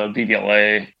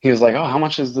BBLA. He was like, "Oh, how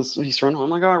much is this he's running?" I'm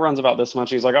like, "Oh, it runs about this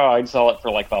much." He's like, "Oh, I'd sell it for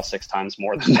like about 6 times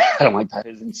more than that." I'm like, "That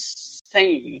is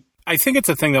insane." I think it's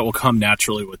a thing that will come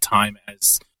naturally with time,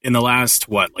 as in the last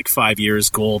 5 years,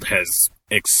 gold has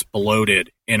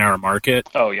exploded in our market.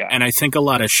 Oh yeah. And I think a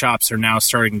lot of shops are now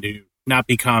starting to not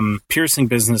become piercing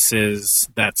businesses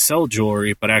that sell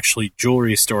jewelry, but actually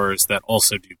jewelry stores that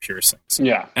also do piercings.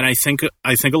 Yeah. And I think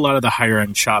a lot of the higher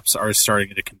end shops are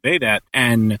starting to convey that.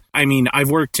 And I mean, I've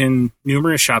worked in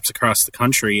numerous shops across the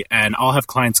country, and I'll have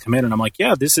clients come in and I'm like,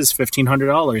 yeah, this is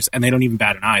 $1,500. And they don't even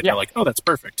bat an eye. Yeah. They're like, oh, that's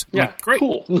perfect. Yeah. Like, great.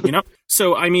 Cool.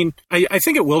 So, I mean, I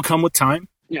think it will come with time,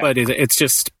 yeah. But it's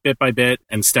just bit by bit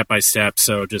and step by step.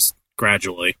 So just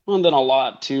gradually. Well, and then a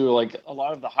lot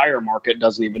of the higher market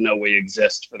doesn't even know we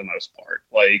exist for the most part.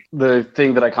 Like the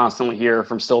thing that I constantly hear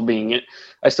from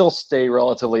I still stay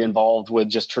relatively involved with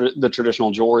just the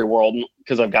traditional jewelry world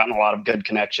because I've gotten a lot of good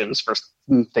connections for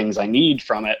things I need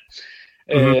from it.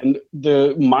 Mm-hmm. And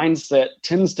the mindset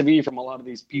tends to be from a lot of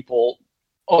these people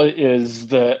is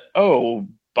that, oh,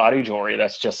 body jewelry,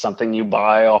 that's just something you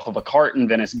buy off of a cart in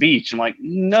Venice Beach. I'm like,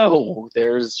 no,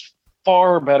 there's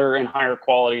far better and higher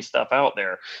quality stuff out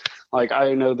there. Like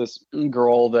I know this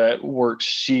girl that works,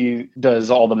 she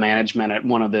does all the management at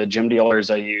one of the gem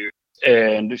dealers I use,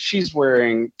 and she's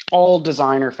wearing all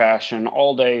designer fashion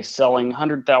all day, selling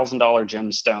 $100,000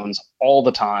 gemstones all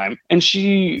the time. And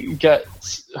she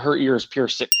gets her ears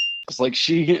pierced.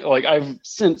 I've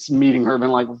since meeting her been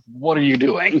like, what are you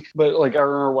doing? But like, I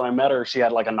remember when I met her, she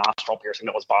had like a nostril piercing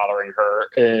that was bothering her.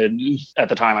 And at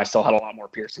the time I still had a lot more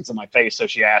piercings in my face. So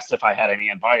she asked if I had any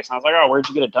advice. And I was like, oh, where'd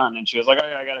you get it done? And she was like,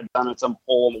 oh, I got it done at some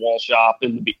hole in the wall shop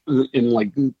in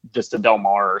like Vista Del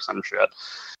Mar or some shit.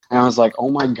 And I was like, oh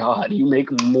my God, you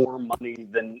make more money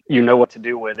than you know what to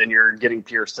do with, and you're getting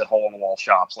pierced at hole-in-the-wall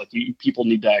shops. Like, people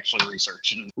need to actually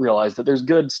research and realize that there's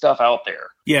good stuff out there.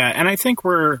 Yeah, and I think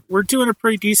we're doing a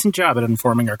pretty decent job at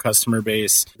informing our customer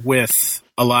base with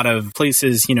a lot of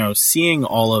places, seeing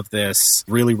all of this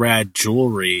really rad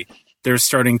jewelry. They're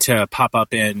starting to pop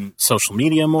up in social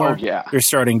media more. Oh, yeah. They're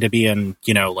starting to be in,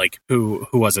 like, who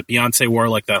was it? Beyonce wore,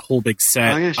 like, that whole big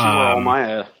set. Oh, yeah, she wore all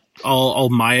Maya. All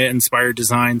Maya-inspired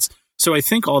designs. So I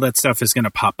think all that stuff is going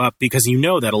to pop up because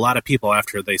that a lot of people,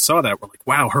 after they saw that, were like,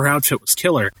 wow, her outfit was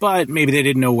killer. But maybe they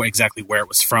didn't know exactly where it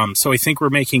was from. So I think we're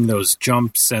making those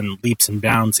jumps and leaps and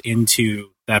bounds into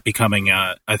that becoming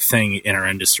a thing in our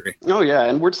industry. Oh, yeah.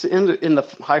 And we're in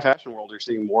the high fashion world, you're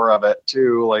seeing more of it,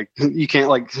 too. Like,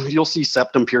 you'll see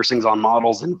septum piercings on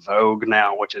models in Vogue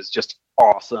now, which is just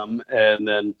awesome. And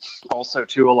then also,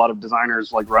 too, a lot of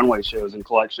designers, like runway shows and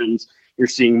collections, you're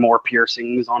seeing more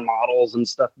piercings on models and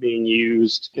stuff being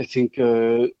used. I think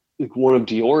one of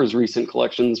Dior's recent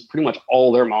collections, pretty much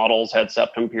all their models had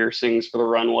septum piercings for the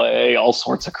runway, all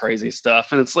sorts of crazy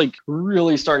stuff. And it's like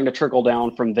really starting to trickle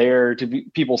down from there to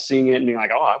people seeing it and being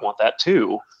like, oh, I want that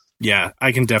too. Yeah,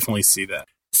 I can definitely see that.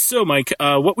 So, Mike,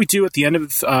 what we do at the end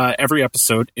of every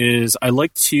episode is I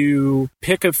like to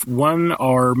pick one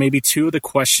or maybe two of the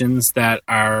questions that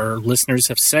our listeners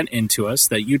have sent in to us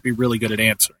that you'd be really good at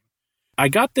answering. I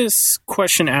got this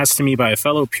question asked to me by a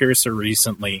fellow piercer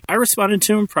recently. I responded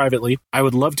to him privately. I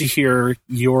would love to hear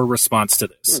your response to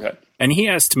this. Okay. And he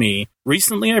asked me,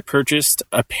 recently I purchased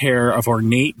a pair of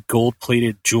ornate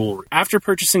gold-plated jewelry. After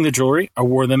purchasing the jewelry, I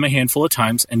wore them a handful of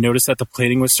times and noticed that the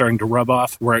plating was starting to rub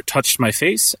off where it touched my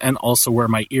face and also where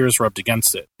my ears rubbed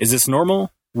against it. Is this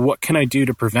normal? What can I do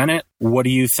to prevent it? What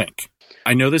do you think?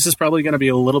 I know this is probably going to be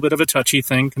a little bit of a touchy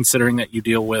thing considering that you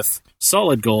deal with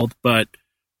solid gold, but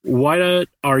what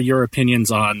are your opinions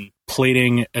on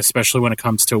plating, especially when it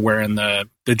comes to wearing the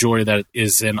jewelry that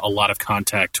is in a lot of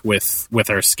contact with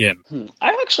our skin?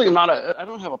 I actually I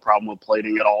don't have a problem with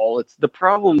plating at all. It's the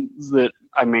problems that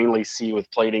I mainly see with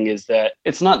plating is that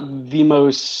it's not the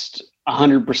most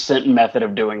 100% method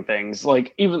of doing things.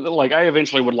 Like I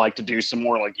eventually would like to do some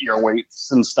more like ear weights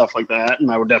and stuff like that,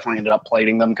 and I would definitely end up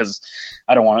plating them because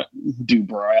I don't want to do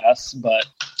brass. But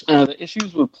the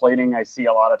issues with plating I see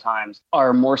a lot of times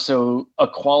are more so a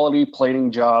quality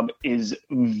plating job is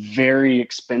very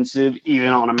expensive, even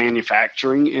on a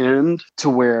manufacturing end, to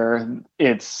where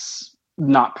it's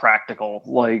not practical,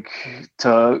 like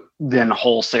to then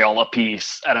wholesale a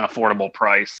piece at an affordable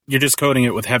price. You're just coating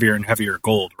it with heavier and heavier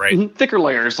gold, right? Thicker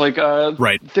layers, like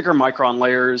right. Thicker micron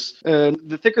layers.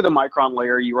 The thicker the micron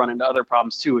layer, you run into other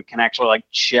problems too. It can actually like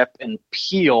chip and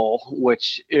peel,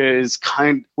 which is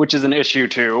an issue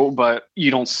too, but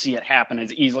you don't see it happen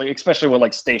as easily, especially with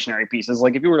like stationary pieces.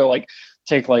 Like if you were to like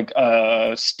take like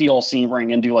a steel seam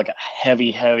ring and do like a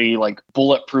heavy like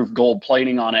bulletproof gold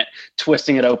plating on it,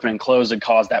 twisting it open and close would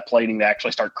cause that plating to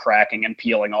actually start cracking and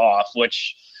peeling off,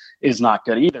 which is not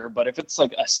good either. But if it's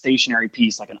like a stationary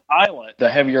piece, like an eyelet, the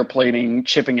heavier plating,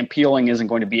 chipping and peeling isn't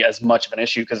going to be as much of an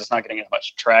issue because it's not getting as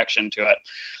much traction to it.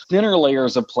 Thinner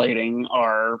layers of plating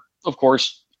are, of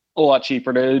course, a lot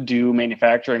cheaper to do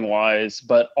manufacturing wise,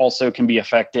 but also can be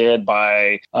affected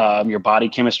by your body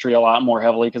chemistry a lot more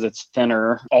heavily because it's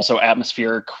thinner. Also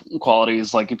atmospheric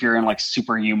qualities, like if you're in like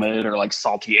super humid or like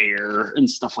salty air and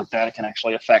stuff like that, it can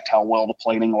actually affect how well the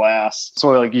plating lasts. So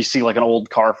like you see like an old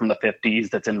car from the 50s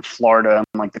that's in Florida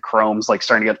and like the chrome's like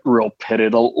starting to get real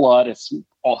pitted a lot. It's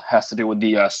all has to do with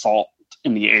the salt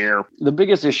in the air. The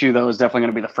biggest issue though is definitely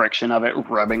going to be the friction of it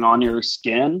rubbing on your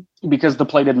skin, because the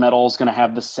plated metal is going to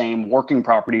have the same working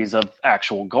properties of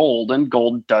actual gold, and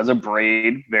gold does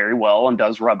abrade very well and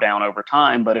does rub down over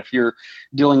time. But if you're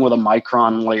dealing with a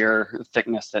micron layer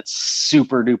thickness that's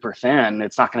super duper thin,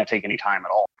 it's not going to take any time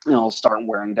at all. It'll start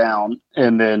wearing down.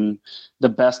 And then the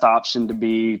best option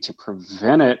to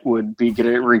prevent it would be get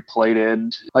it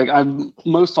replated. Like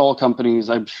most all companies,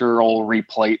 I'm sure, will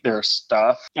replate their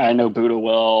stuff. I know Buddha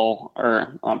will,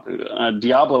 or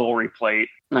Diablo will replate.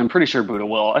 And I'm pretty sure Buddha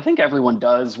will. I think everyone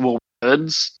does. Will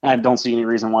goods. I don't see any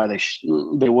reason why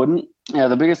they wouldn't. Yeah,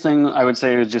 the biggest thing I would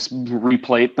say is just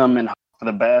replate them and hope for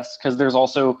the best, because there's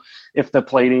also, if the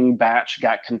plating batch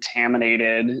got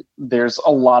contaminated, there's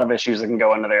a lot of issues that can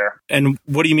go into there. And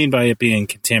what do you mean by it being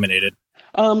contaminated?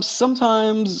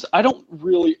 Sometimes I don't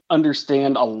really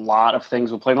understand a lot of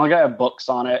things with plating. Like I have books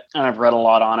on it and I've read a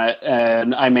lot on it,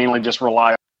 and I mainly just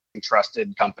rely on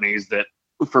trusted companies that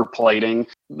for plating.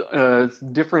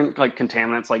 Different like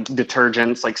contaminants, like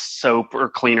detergents, like soap or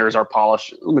cleaners or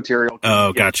polish material.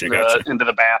 Oh, gotcha. Into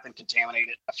the bath and contaminate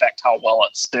it, affect how well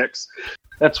it sticks.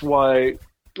 That's why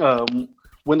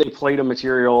when they plate a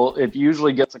material, it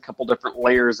usually gets a couple different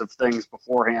layers of things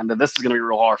beforehand. And this is going to be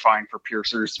real horrifying for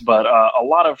piercers, but a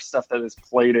lot of stuff that is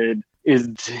plated is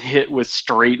hit with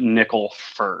straight nickel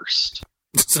first.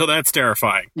 So that's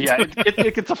terrifying. Yeah,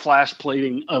 it gets a flash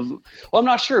plating of, well, I'm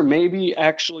not sure. Maybe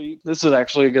actually, this is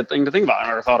actually a good thing to think about. I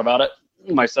never thought about it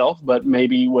myself, but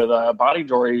maybe with body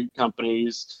jewelry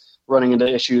companies running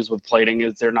into issues with plating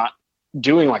is they're not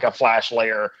doing like a flash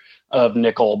layer of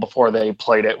nickel before they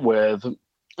plate it with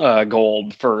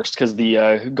gold first, because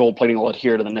the gold plating will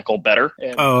adhere to the nickel better.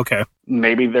 And okay.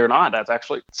 Maybe they're not. That's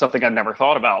actually something I've never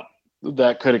thought about.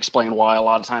 That could explain why a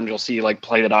lot of times you'll see like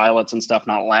plated eyelets and stuff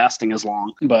not lasting as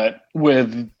long. But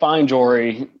with fine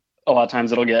jewelry, a lot of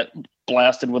times it'll get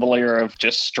blasted with a layer of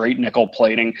just straight nickel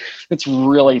plating. It's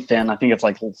really thin. I think it's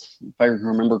like, if I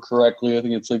remember correctly, I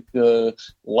think it's like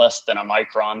less than a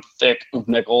micron thick of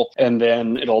nickel. And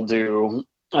then it'll do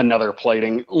another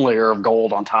plating layer of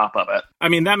gold on top of it. I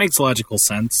mean, that makes logical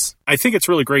sense. I think it's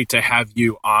really great to have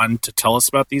you on to tell us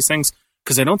about these things,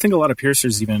 because I don't think a lot of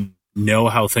piercers even know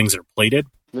how things are plated.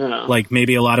 Yeah. Like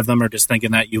maybe a lot of them are just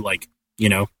thinking that you like,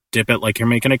 dip it like you're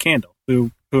making a candle.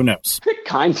 Who knows? It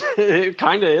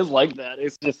kind of is like that.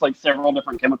 It's just like several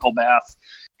different chemical baths,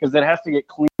 because it has to get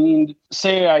cleaned.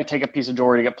 Say I take a piece of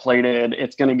jewelry to get plated,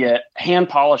 it's going to get hand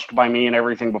polished by me and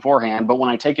everything beforehand. But when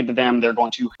I take it to them, they're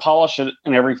going to polish it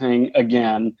and everything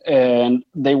again. And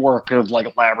they work with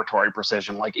like laboratory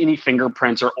precision. Like any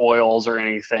fingerprints or oils or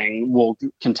anything will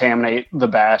contaminate the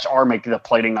batch or make the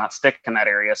plating not stick in that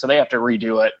area. So they have to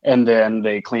redo it, and then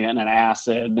they clean it in an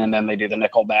acid, and then they do the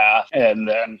nickel bath, and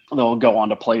then they'll go on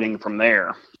to plating from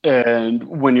there. And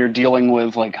when you're dealing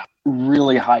with like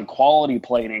really high quality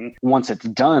plating, once it's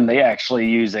done, they actually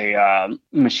use a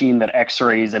machine that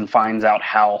x-rays and finds out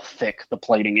how thick the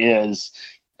plating is.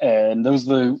 And those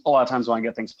are a lot of times when I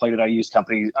get things plated, I use a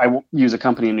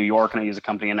company in New York and I use a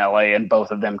company in LA, and both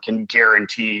of them can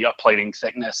guarantee a plating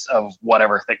thickness of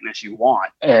whatever thickness you want.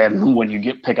 And when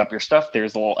you pick up your stuff,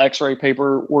 there's a little x-ray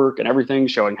paperwork and everything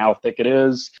showing how thick it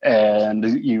is.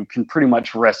 And you can pretty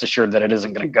much rest assured that it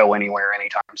isn't going to go anywhere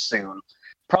anytime soon.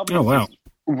 Probably. Oh, wow.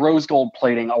 Rose gold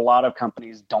plating, a lot of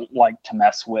companies don't like to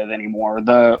mess with anymore.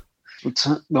 The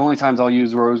only times I'll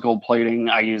use rose gold plating,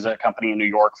 I use a company in New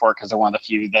York for it, because they're one of the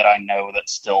few that I know that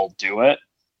still do it.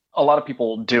 a lot of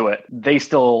people do it. They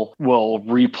still will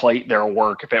replate their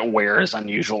work if it wears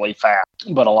unusually fast.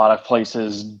 But a lot of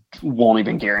places won't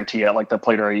even guarantee it. Like the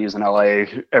plater I use in LA,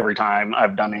 every time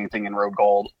I've done anything in rose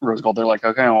gold, they're like,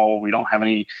 okay, well, we don't have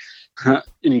any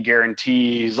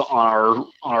guarantees on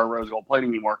our rose gold plating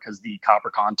anymore because the copper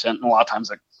content, and a lot of times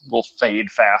it will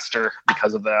fade faster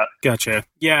because of that. Gotcha.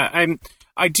 Yeah,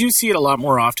 I do see it a lot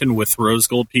more often with rose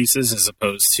gold pieces as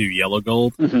opposed to yellow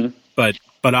gold. Mm-hmm.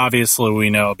 But obviously we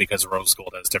know because rose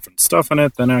gold has different stuff in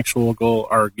it than actual gold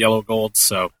or yellow gold,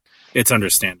 so it's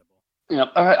understandable. Yeah,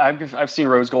 I've seen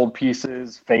rose gold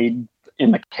pieces fade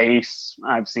in the case.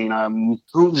 I've seen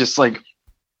just like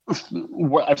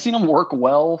I've seen them work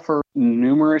well for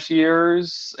numerous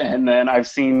years, and then I've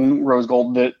seen rose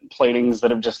gold platings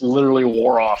that have just literally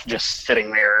wore off just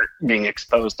sitting there being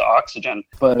exposed to oxygen.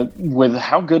 But with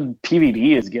how good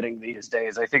PVD is getting these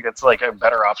days, I think it's like a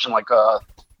better option. Like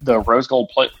the rose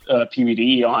gold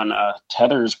PVD on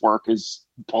Tether's work is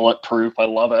bulletproof. I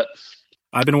love it.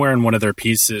 I've been wearing one of their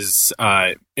pieces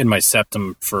in my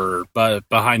septum for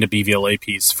behind a BVLA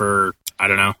piece for, I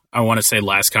don't know, I want to say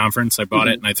last conference. I bought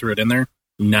it and I threw it in there.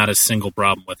 Not a single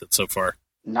problem with it so far.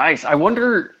 Nice. I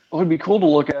wonder, what would be cool to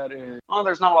look at is,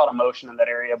 there's not a lot of motion in that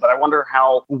area, but I wonder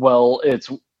how well it's,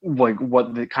 like,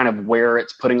 what the kind of wear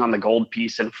it's putting on the gold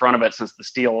piece in front of it, since the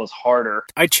steel is harder.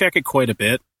 I check it quite a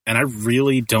bit, and I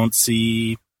really don't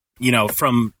see,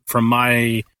 from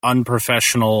my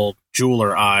unprofessional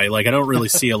jeweler eye, like, I don't really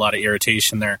see a lot of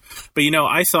irritation there. But,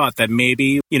 I thought that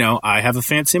maybe, I have a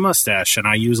fancy mustache and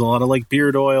I use a lot of like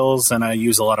beard oils and I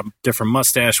use a lot of different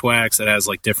mustache wax that has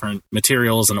like different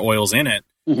materials and oils in it.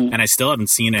 Mm-hmm. And I still haven't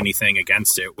seen anything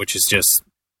against it, which is just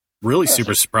really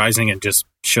super surprising and just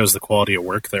shows the quality of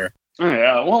work there.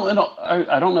 Yeah, well,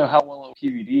 I don't know how well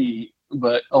PVD,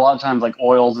 but a lot of times like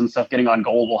oils and stuff getting on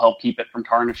gold will help keep it from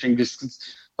tarnishing.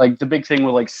 Just like the big thing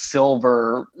with like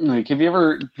silver, like do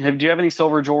you have any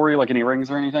silver jewelry, like any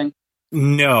rings or anything?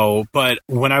 No, but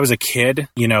when I was a kid,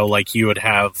 like you would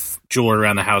have jewelry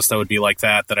around the house that would be like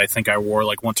that I think I wore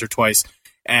like once or twice.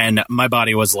 And my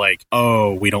body was like,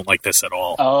 oh, we don't like this at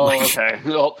all. Oh, like, okay.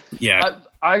 Well, yeah.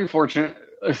 I'm fortunate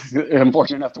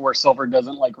enough to where silver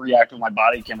doesn't like react with my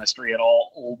body chemistry at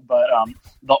all. But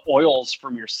the oils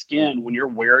from your skin, when you're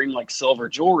wearing like silver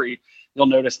jewelry, you'll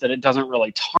notice that it doesn't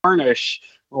really tarnish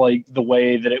like the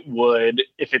way that it would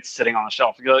if it's sitting on the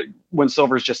shelf. When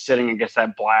silver's just sitting and gets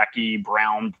that blacky,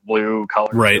 brown, blue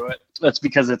color to it, that's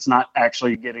because it's not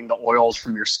actually getting the oils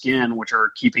from your skin, which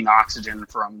are keeping oxygen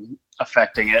from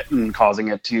affecting it and causing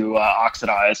it to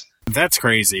oxidize. That's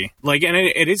crazy. Like, and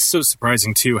it is so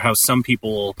surprising too how some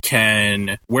people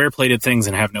can wear plated things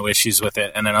and have no issues with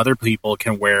it, and then other people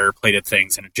can wear plated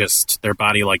things and it just their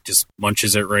body like just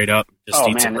munches it right up, just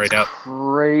eats it right up.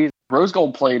 Crazy. Rose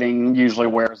gold plating usually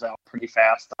wears out pretty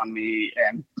fast on me,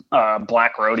 and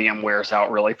black rhodium wears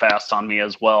out really fast on me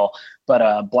as well.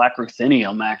 But black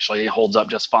ruthenium actually holds up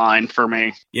just fine for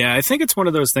me. Yeah, I think it's one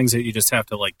of those things that you just have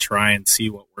to like try and see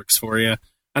what works for you.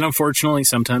 And unfortunately,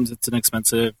 sometimes it's an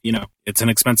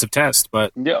expensive test,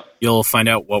 but you'll find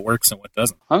out what works and what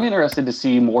doesn't. I'm interested to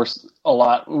see a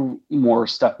lot more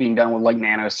stuff being done with like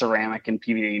nano ceramic and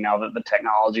PVD now that the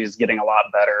technology is getting a lot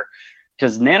better.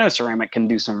 Because nano ceramic can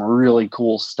do some really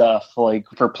cool stuff, like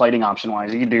for plating option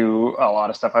wise. You can do a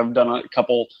lot of stuff. I've done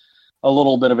a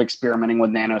little bit of experimenting with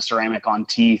nano ceramic on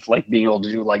teeth, like being able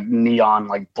to do like neon,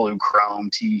 like blue chrome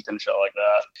teeth and shit like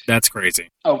that. That's crazy.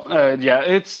 Oh, yeah.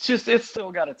 It's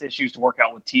still got its issues to work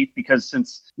out with teeth, because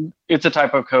since it's a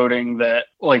type of coating that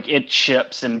like it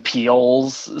chips and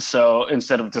peels. So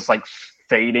instead of just like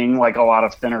fading like a lot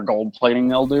of thinner gold plating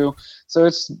they'll do. So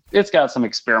it's got some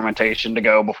experimentation to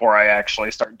go before I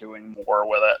actually start doing more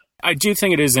with it. I do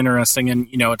think it is interesting, and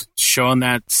it's showing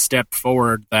that step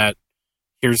forward that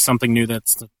here's something new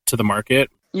that's to the market.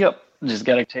 Yep. Just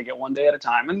got to take it one day at a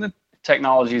time. And the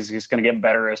technology is just going to get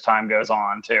better as time goes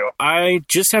on, too. I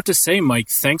just have to say, Mike,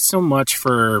 thanks so much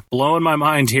for blowing my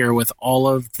mind here with all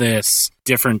of this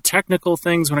different technical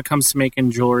things when it comes to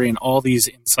making jewelry and all these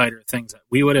insider things that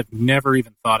we would have never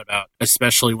even thought about,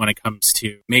 especially when it comes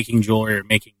to making jewelry or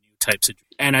making new types of jewelry.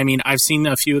 And I mean, I've seen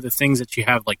a few of the things that you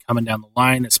have like coming down the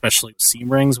line, especially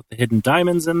seam rings with the hidden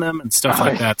diamonds in them and stuff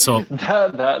like that. So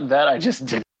that I just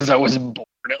did because I was bored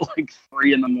at like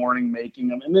 3 a.m. making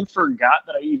them, and then forgot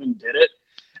that I even did it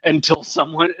until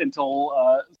somebody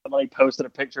posted a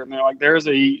picture and they're like, "There's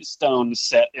a stone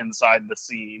set inside the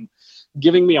seam."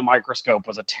 Giving me a microscope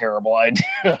was a terrible idea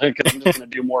because I'm just going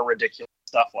to do more ridiculous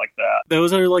stuff like that.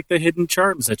 Those are like the hidden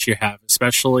charms that you have,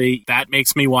 especially that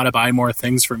makes me want to buy more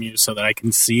things from you so that I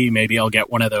can see maybe I'll get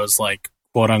one of those like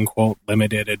quote unquote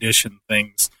limited edition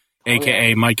things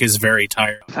AKA Mike is very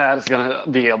tired. That is going to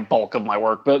be a bulk of my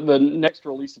work. But the next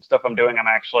release of stuff I'm doing, I'm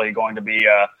actually going to be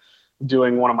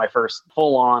doing one of my first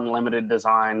full-on limited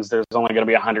designs. There's only going to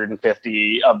be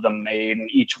 150 of them made, and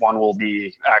each one will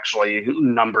be actually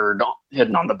numbered,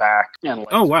 hidden on the back, and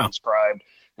inscribed.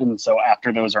 And so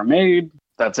after those are made,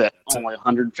 that's it. Only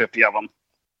 150 of them.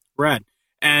 Rad.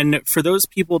 And for those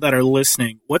people that are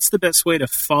listening, what's the best way to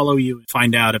follow you and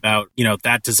find out about,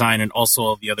 that design and also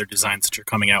all the other designs that you're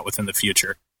coming out with in the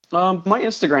future? My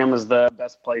Instagram is the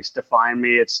best place to find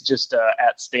me. It's just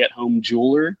at Stay at Home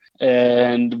Jeweler.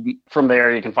 And from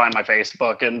there, you can find my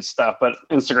Facebook and stuff. But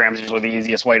Instagram is usually the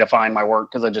easiest way to find my work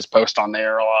because I just post on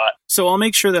there a lot. So I'll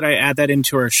make sure that I add that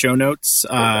into our show notes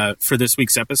for this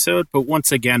week's episode. But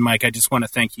once again, Mike, I just want to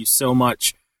thank you so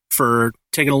much for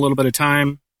taking a little bit of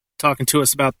time talking to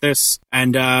us about this.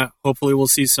 And hopefully we'll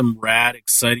see some rad,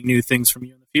 exciting new things from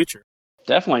you in the future.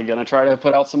 Definitely going to try to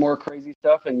put out some more crazy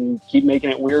stuff and keep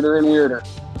making it weirder and weirder.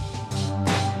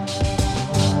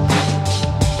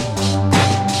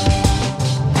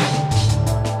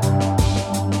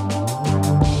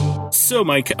 So,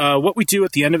 Mike, what we do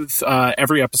at the end of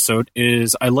every episode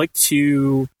is I like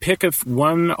to pick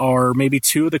one or maybe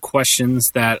two of the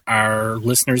questions that our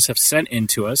listeners have sent in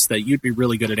to us that you'd be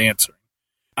really good at answering.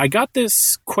 I got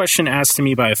this question asked to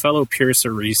me by a fellow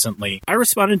piercer recently. I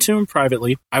responded to him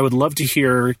privately. I would love to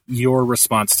hear your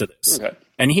response to this. Okay.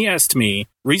 And he asked me,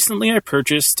 recently I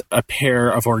purchased a pair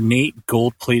of ornate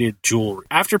gold-plated jewelry.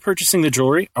 After purchasing the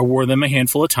jewelry, I wore them a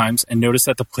handful of times and noticed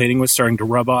that the plating was starting to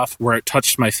rub off where it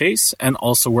touched my face and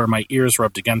also where my ears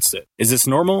rubbed against it. Is this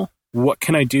normal? What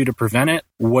can I do to prevent it?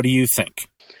 What do you think?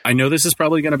 I know this is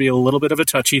probably going to be a little bit of a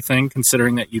touchy thing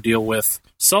considering that you deal with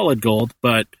solid gold,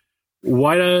 but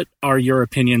what are your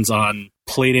opinions on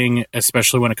plating,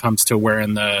 especially when it comes to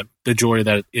wearing the jewelry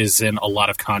that is in a lot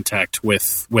of contact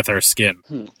with our skin?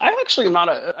 I actually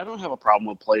I don't have a problem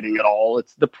with plating at all.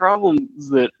 It's the problems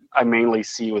that I mainly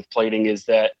see with plating is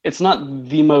that it's not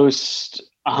the most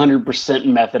 100%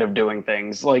 method of doing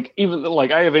things. I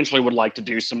eventually would like to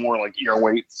do some more like ear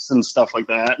weights and stuff like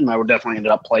that, and I would definitely end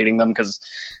up plating them because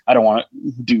I don't want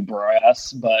to do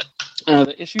brass. But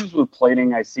the issues with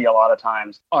plating I see a lot of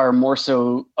times are more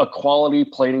so a quality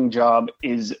plating job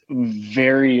is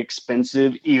very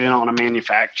expensive, even on a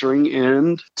manufacturing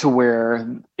end, to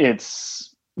where it's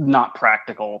not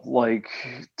practical,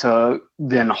 to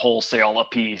then wholesale a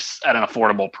piece at an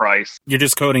affordable price. You're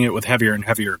just coating it with heavier and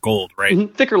heavier gold, right?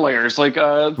 Mm-hmm. Thicker layers,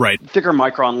 right. Thicker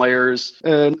micron layers.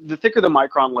 The thicker the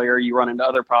micron layer, you run into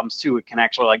other problems too. It can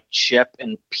actually chip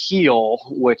and peel,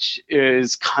 which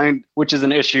is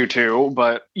an issue too,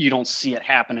 but you don't see it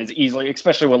happen as easily,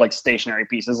 especially with stationary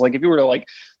pieces. If you were to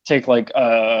take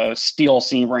a steel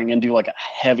seam ring and do a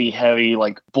heavy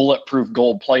bulletproof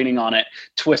gold plating on it,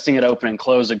 twisting it open and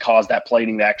close would cause that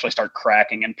plating to actually start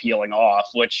cracking and peeling off,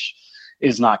 which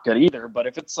is not good either. But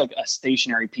if it's a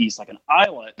stationary piece, like an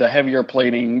eyelet, the heavier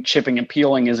plating, chipping and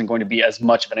peeling isn't going to be as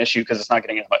much of an issue because it's not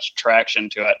getting as much traction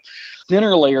to it.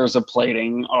 Thinner layers of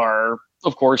plating are,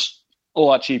 of course, a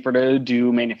lot cheaper to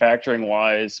do manufacturing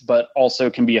wise, but also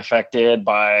can be affected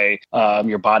by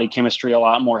your body chemistry a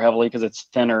lot more heavily because it's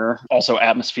thinner. Also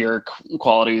atmospheric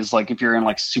qualities, if you're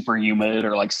in super humid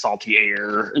or salty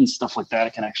air and stuff like that,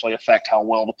 it can actually affect how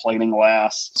well the plating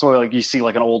lasts. So you see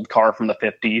an old car from the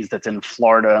 50s that's in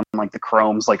Florida and the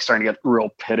chrome's starting to get real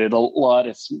pitted a lot.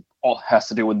 It's all has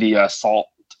to do with the salt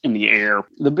in the air.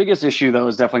 The biggest issue though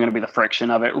is definitely going to be the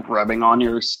friction of it rubbing on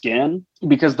your skin,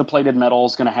 because the plated metal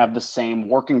is going to have the same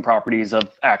working properties of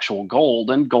actual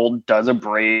gold, and gold does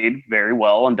abrade very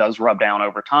well and does rub down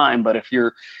over time. But if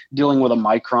you're dealing with a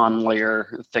micron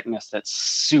layer thickness that's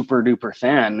super duper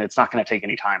thin, it's not going to take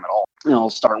any time at all.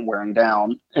 It'll start wearing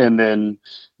down. And then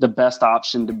the best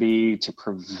option to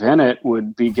prevent it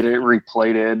would be get it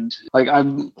replated.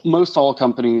 Most all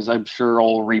companies, I'm sure,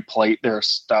 will replate their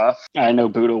stuff. I know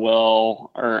Buddha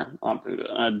will, or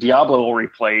Diablo will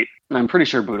replate. And I'm pretty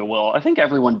sure Buddha will. I think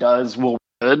everyone does will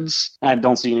goods. I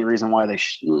don't see any reason why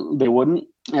they wouldn't.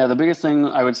 Yeah, the biggest thing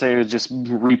I would say is just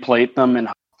replate them and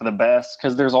hope for the best,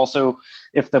 because there's also,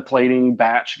 if the plating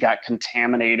batch got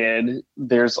contaminated,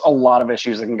 there's a lot of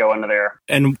issues that can go into there.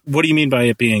 And what do you mean by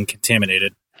it being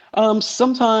contaminated?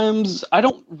 Sometimes I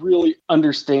don't really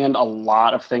understand a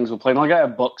lot of things with plating. I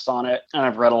have books on it and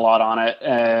I've read a lot on it,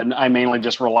 and I mainly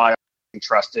just rely on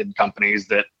trusted companies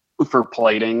for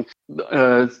plating.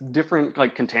 Different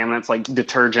contaminants like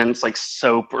detergents, like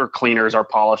soap or cleaners or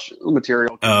polish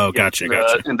material. Oh, gotcha.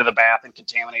 Into the bath and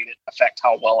contaminate it, affect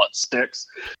how well it sticks.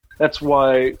 That's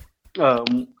why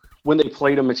when they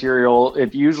plate a material,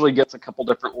 it usually gets a couple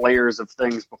different layers of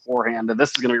things beforehand. And this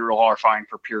is going to be real horrifying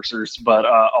for piercers, but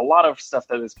a lot of stuff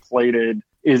that is plated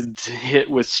is hit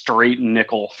with straight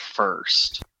nickel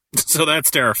first. So that's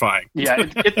terrifying. Yeah,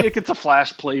 it gets a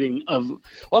flash plating of,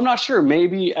 well, I'm not sure.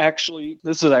 Maybe actually,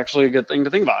 this is actually a good thing to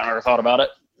think about. I never thought about it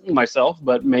myself,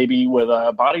 but maybe with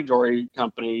body jewelry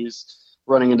companies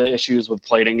running into issues with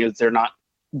plating is they're not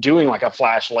doing like a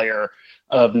flash layer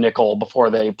of nickel before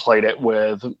they plate it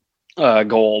with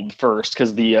gold first,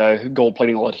 because the gold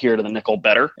plating will adhere to the nickel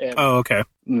better. And okay.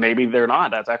 Maybe they're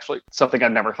not. That's actually something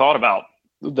I've never thought about.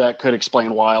 That could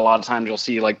explain why a lot of times you'll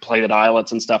see like plated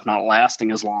eyelets and stuff not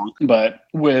lasting as long. But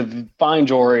with fine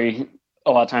jewelry,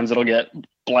 a lot of times it'll get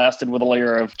blasted with a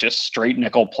layer of just straight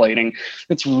nickel plating.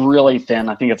 It's really thin.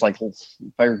 I think it's like, if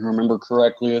I remember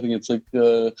correctly, I think it's like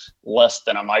less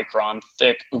than a micron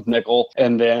thick of nickel.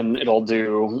 And then it'll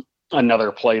do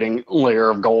another plating layer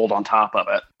of gold on top of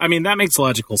it. I mean, that makes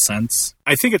logical sense.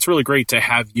 I think it's really great to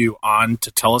have you on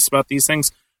to tell us about these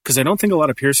things, because I don't think a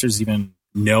lot of piercers even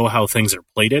know how things are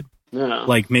plated. Yeah.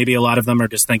 Like maybe a lot of them are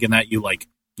just thinking that you like,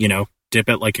 you know, dip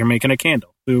it like you're making a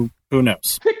candle. Who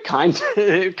knows? It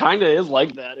kind of is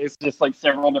like that. It's just like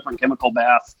several different chemical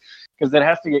baths, because it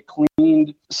has to get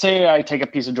cleaned. Say I take a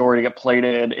piece of jewelry to get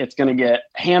plated, it's going to get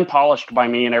hand polished by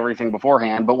me and everything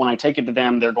beforehand. But when I take it to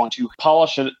them, they're going to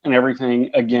polish it and everything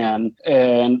again.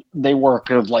 And they work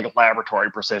with like laboratory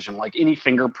precision. Like any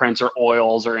fingerprints or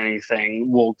oils or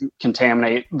anything will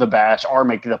contaminate the batch or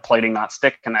make the plating not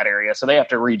stick in that area. So they have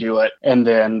to redo it, and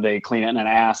then they clean it in an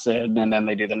acid, and then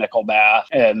they do the nickel bath,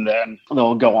 and then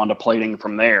they'll go on to plating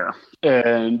from there.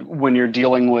 And when you're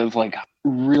dealing with like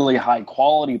really high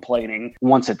quality plating,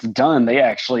 once it's done, they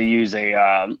actually use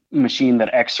a machine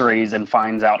that x-rays and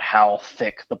finds out how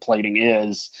thick the plating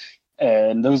is.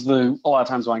 And those are a lot of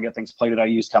times when I get things plated, I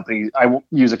use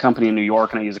a company in New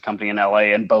York and I use a company in LA,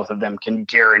 and both of them can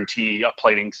guarantee a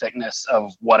plating thickness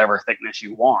of whatever thickness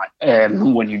you want.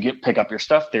 And when you pick up your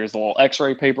stuff, there's a little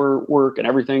x-ray paperwork and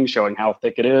everything showing how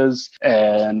thick it is.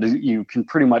 And you can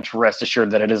pretty much rest assured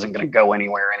that it isn't going to go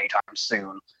anywhere anytime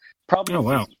soon. Probably. Oh,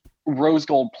 wow. Rose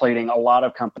gold plating, a lot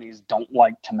of companies don't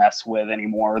like to mess with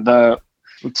anymore. The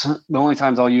only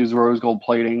times I'll use rose gold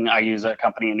plating, I use a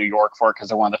company in New York for it, because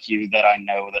they're one of the few that I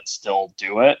know that still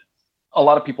do it. A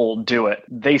lot of people do it.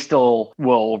 They still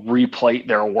will replate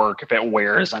their work if it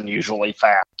wears unusually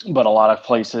fast. But a lot of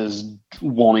places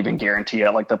won't even guarantee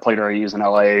it. Like the plater I use in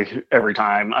LA, every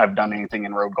time I've done anything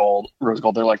in rose gold,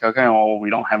 they're like, okay, well, we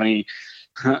don't have any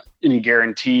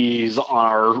guarantees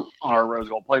on our rose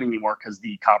gold plating anymore, because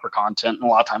the copper content, and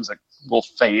a lot of times it will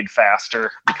fade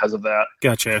faster because of that.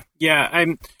 Gotcha. Yeah,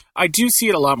 I do see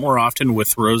it a lot more often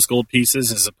with rose gold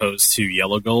pieces as opposed to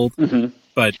yellow gold. Mm-hmm.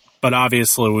 But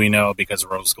obviously we know, because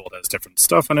rose gold has different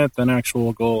stuff in it than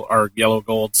actual gold or yellow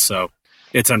gold, so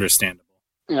it's understandable.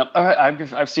 Yeah,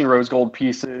 I've seen rose gold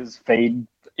pieces fade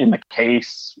in the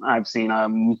case. I've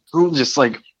seen just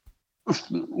like,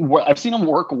 I've seen them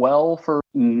work well for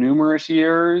numerous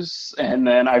years, and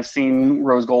then I've seen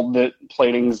rose gold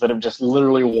platings that have just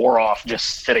literally wore off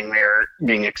just sitting there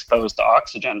being exposed to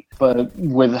oxygen. But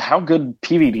with how good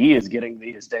PVD is getting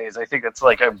these days, I think it's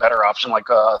like a better option. Like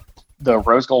the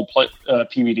rose gold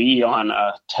PVD on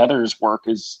Tether's work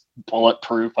is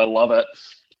bulletproof. I love it.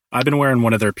 I've been wearing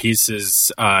one of their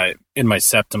pieces in my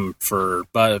septum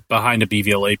behind a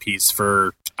BVLA piece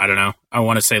for, I don't know, I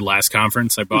want to say last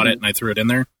conference. I bought it and I threw it in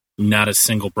there. Not a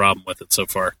single problem with it so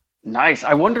far. Nice.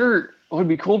 I wonder, what would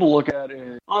be cool to look at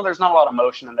is, there's not a lot of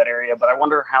motion in that area, but I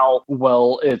wonder how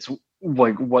well it's,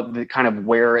 like, what the kind of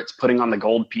wear it's putting on the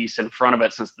gold piece in front of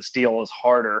it, since the steel is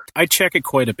harder. I check it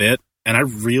quite a bit, and I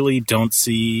really don't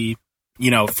see,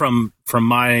 from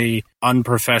my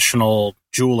unprofessional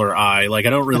jeweler eye, like, I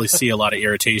don't really see a lot of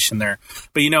irritation there.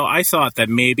 But, I thought that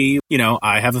maybe,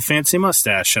 I have a fancy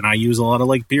mustache, and I use a lot of,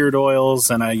 like, beard oils,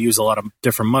 and I use a lot of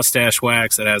different mustache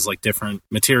wax that has, like, different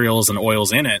materials and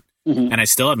oils in it. Mm-hmm. And I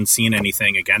still haven't seen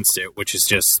anything against it, which is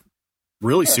just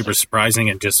really super surprising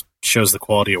and just shows the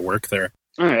quality of work there.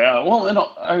 Yeah, well,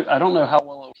 I don't know how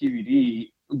well PVD,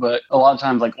 but a lot of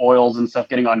times, like, oils and stuff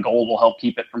getting on gold will help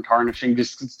keep it from tarnishing.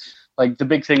 Just like the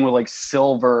big thing with like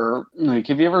silver, like,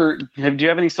 do you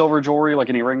have any silver jewelry, like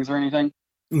any rings or anything?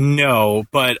 No,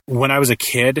 but when I was a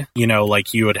kid,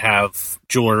 like, you would have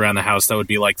jewelry around the house that would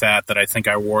be like that I think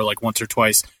I wore like once or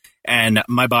twice. And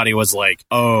my body was like,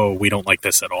 oh, we don't like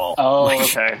this at all. Oh,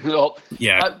 okay. Well,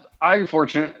 yeah. I'm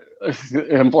fortunate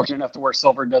enough to where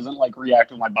silver doesn't like react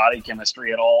with my body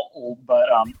chemistry at all. But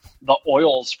the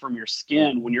oils from your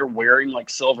skin, when you're wearing like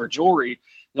silver jewelry,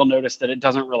 you'll notice that it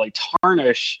doesn't really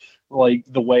tarnish like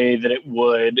the way that it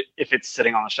would if it's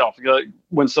sitting on the shelf.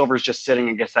 When silver's just sitting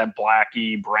and gets that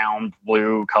blacky brown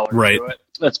blue color to it,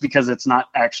 that's because it's not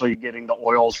actually getting the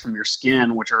oils from your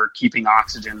skin, which are keeping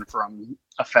oxygen from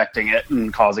affecting it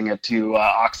and causing it to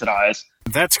oxidize.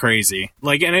 That's crazy.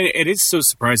 Like, and it is so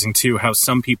surprising too how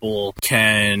some people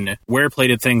can wear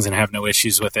plated things and have no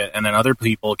issues with it, and then other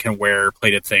people can wear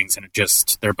plated things and it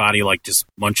just their body like just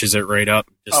munches it right up,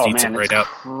 just eats it right up.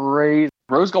 Crazy.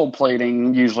 Rose gold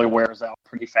plating usually wears out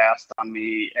pretty fast on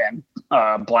me, and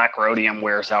black rhodium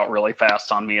wears out really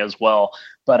fast on me as well.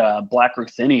 But black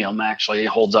ruthenium actually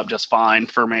holds up just fine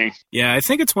for me. Yeah, I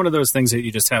think it's one of those things that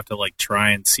you just have to like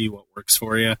try and see what works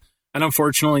for you. And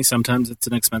unfortunately, sometimes it's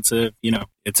an expensive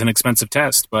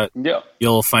test, but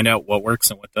you'll find out what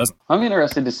works and what doesn't. I'm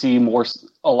interested to see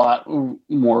a lot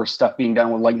more stuff being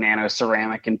done with like nano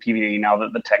ceramic and PVD now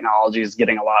that the technology is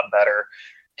getting a lot better.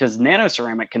 Because nano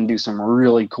ceramic can do some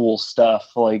really cool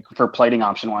stuff, like for plating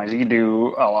option wise. You can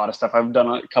do a lot of stuff. I've done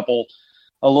a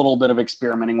little bit of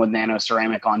experimenting with nano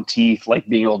ceramic on teeth, like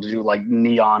being able to do like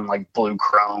neon, like blue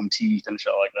chrome teeth and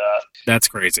shit like that. That's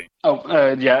crazy.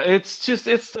 Yeah, it's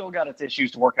still got its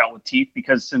issues to work out with teeth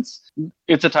because since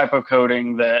it's a type of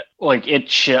coating that like it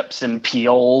chips and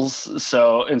peels.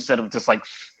 So instead of just like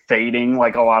fading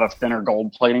like a lot of thinner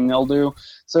gold plating they'll do.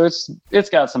 So it's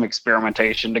got some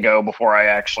experimentation to go before I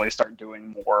actually start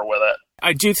doing more with it.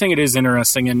 I do think it is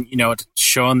interesting, and it's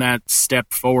showing that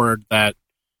step forward that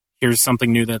here's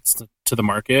something new that's to the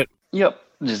market. Yep.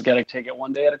 Just got to take it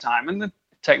one day at a time. And the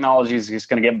technology is just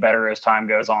going to get better as time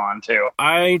goes on, too.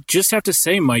 I just have to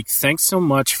say, Mike, thanks so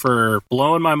much for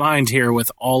blowing my mind here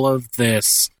with all of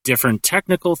this different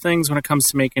technical things when it comes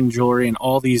to making jewelry and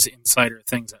all these insider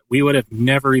things that we would have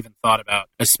never even thought about,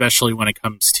 especially when it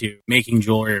comes to making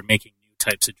jewelry or making new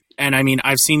types of jewelry. And I mean,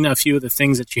 I've seen a few of the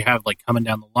things that you have like coming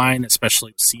down the line,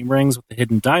 especially seam rings with the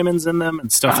hidden diamonds in them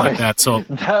and stuff like that. So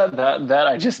that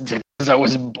I just did because I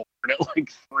was bored at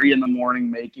like 3 a.m.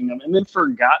 making them, and then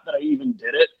forgot that I even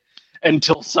did it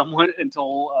until somebody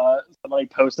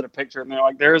posted a picture and they're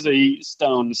like, "There's a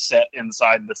stone set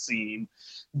inside the seam."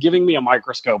 Giving me a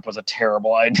microscope was a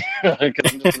terrible idea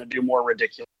because I'm just going to do more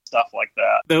ridiculous stuff like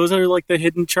that. Those are like the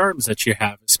hidden charms that you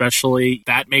have, especially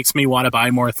that makes me want to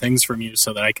buy more things from you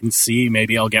so that I can see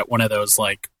maybe I'll get one of those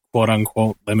like quote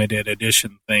unquote limited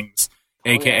edition things.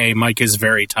 AKA Mike is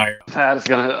very tired. That is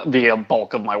going to be a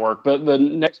bulk of my work. But the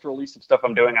next release of stuff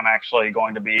I'm doing, I'm actually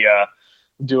going to be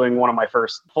doing one of my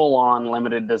first full-on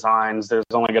limited designs. There's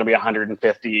only going to be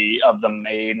 150 of them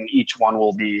made, and each one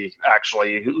will be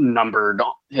actually numbered,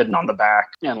 hidden on the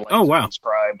back, and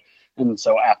inscribed. And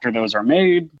so after those are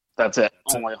made, that's it.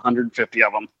 Only 150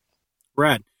 of them.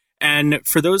 Rad. And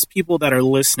for those people that are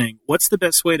listening, what's the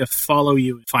best way to follow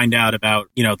you and find out about,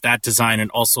 that design and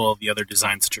also all the other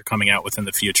designs that you're coming out with in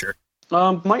the future?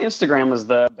 My Instagram is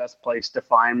the best place to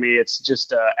find me. It's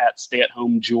just at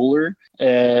StayAtHomeJeweler.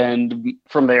 And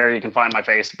from there, you can find my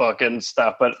Facebook and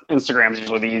stuff. But Instagram is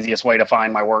usually the easiest way to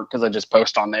find my work because I just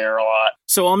post on there a lot.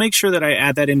 So I'll make sure that I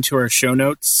add that into our show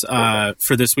notes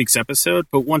for this week's episode.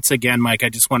 But once again, Mike, I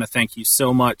just want to thank you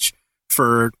so much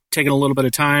for taking a little bit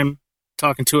of time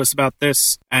talking to us about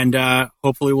this. And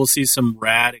hopefully we'll see some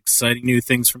rad, exciting new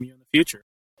things from you in the future.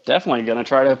 Definitely going to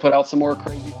try to put out some more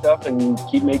crazy stuff and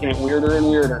keep making it weirder and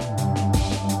weirder.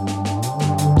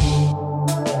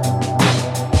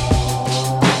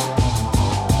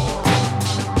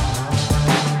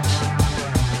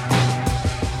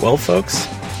 Well, folks,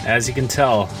 as you can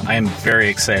tell, I am very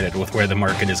excited with where the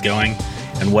market is going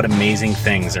and what amazing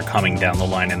things are coming down the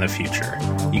line in the future.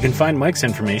 You can find Mike's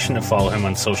information to follow him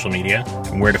on social media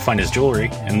and where to find his jewelry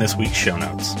in this week's show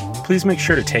notes. Please make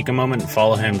sure to take a moment and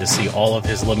follow him to see all of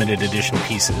his limited edition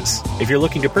pieces. If you're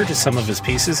looking to purchase some of his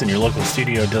pieces and your local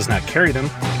studio does not carry them,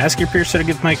 ask your piercer to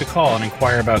give Mike a call and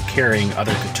inquire about carrying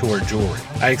other couture jewelry.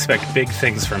 I expect big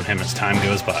things from him as time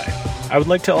goes by. I would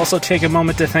like to also take a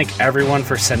moment to thank everyone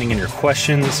for sending in your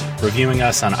questions, reviewing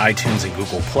us on iTunes and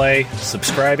Google Play,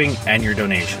 subscribing, and your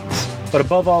donations. But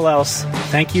above all else,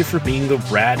 thank you for being the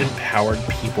rad, empowered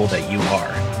people that you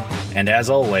are. And as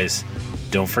always,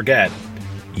 don't forget,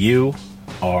 you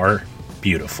are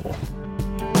beautiful.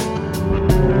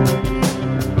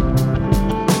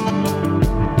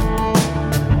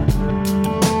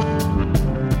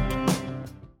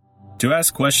 To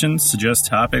ask questions, suggest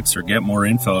topics, or get more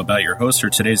info about your host or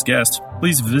today's guest,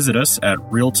 please visit us at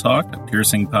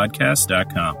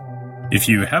realtalkpiercingpodcast.com. If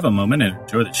you have a moment and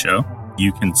enjoy the show,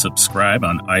 you can subscribe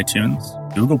on iTunes,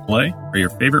 Google Play, or your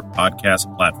favorite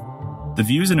podcast platform. The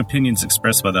views and opinions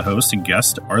expressed by the host and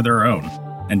guest are their own,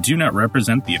 and do not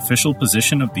represent the official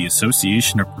position of the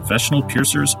Association of Professional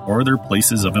Piercers or their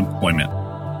places of employment.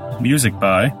 Music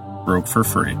by Broke for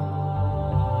Free.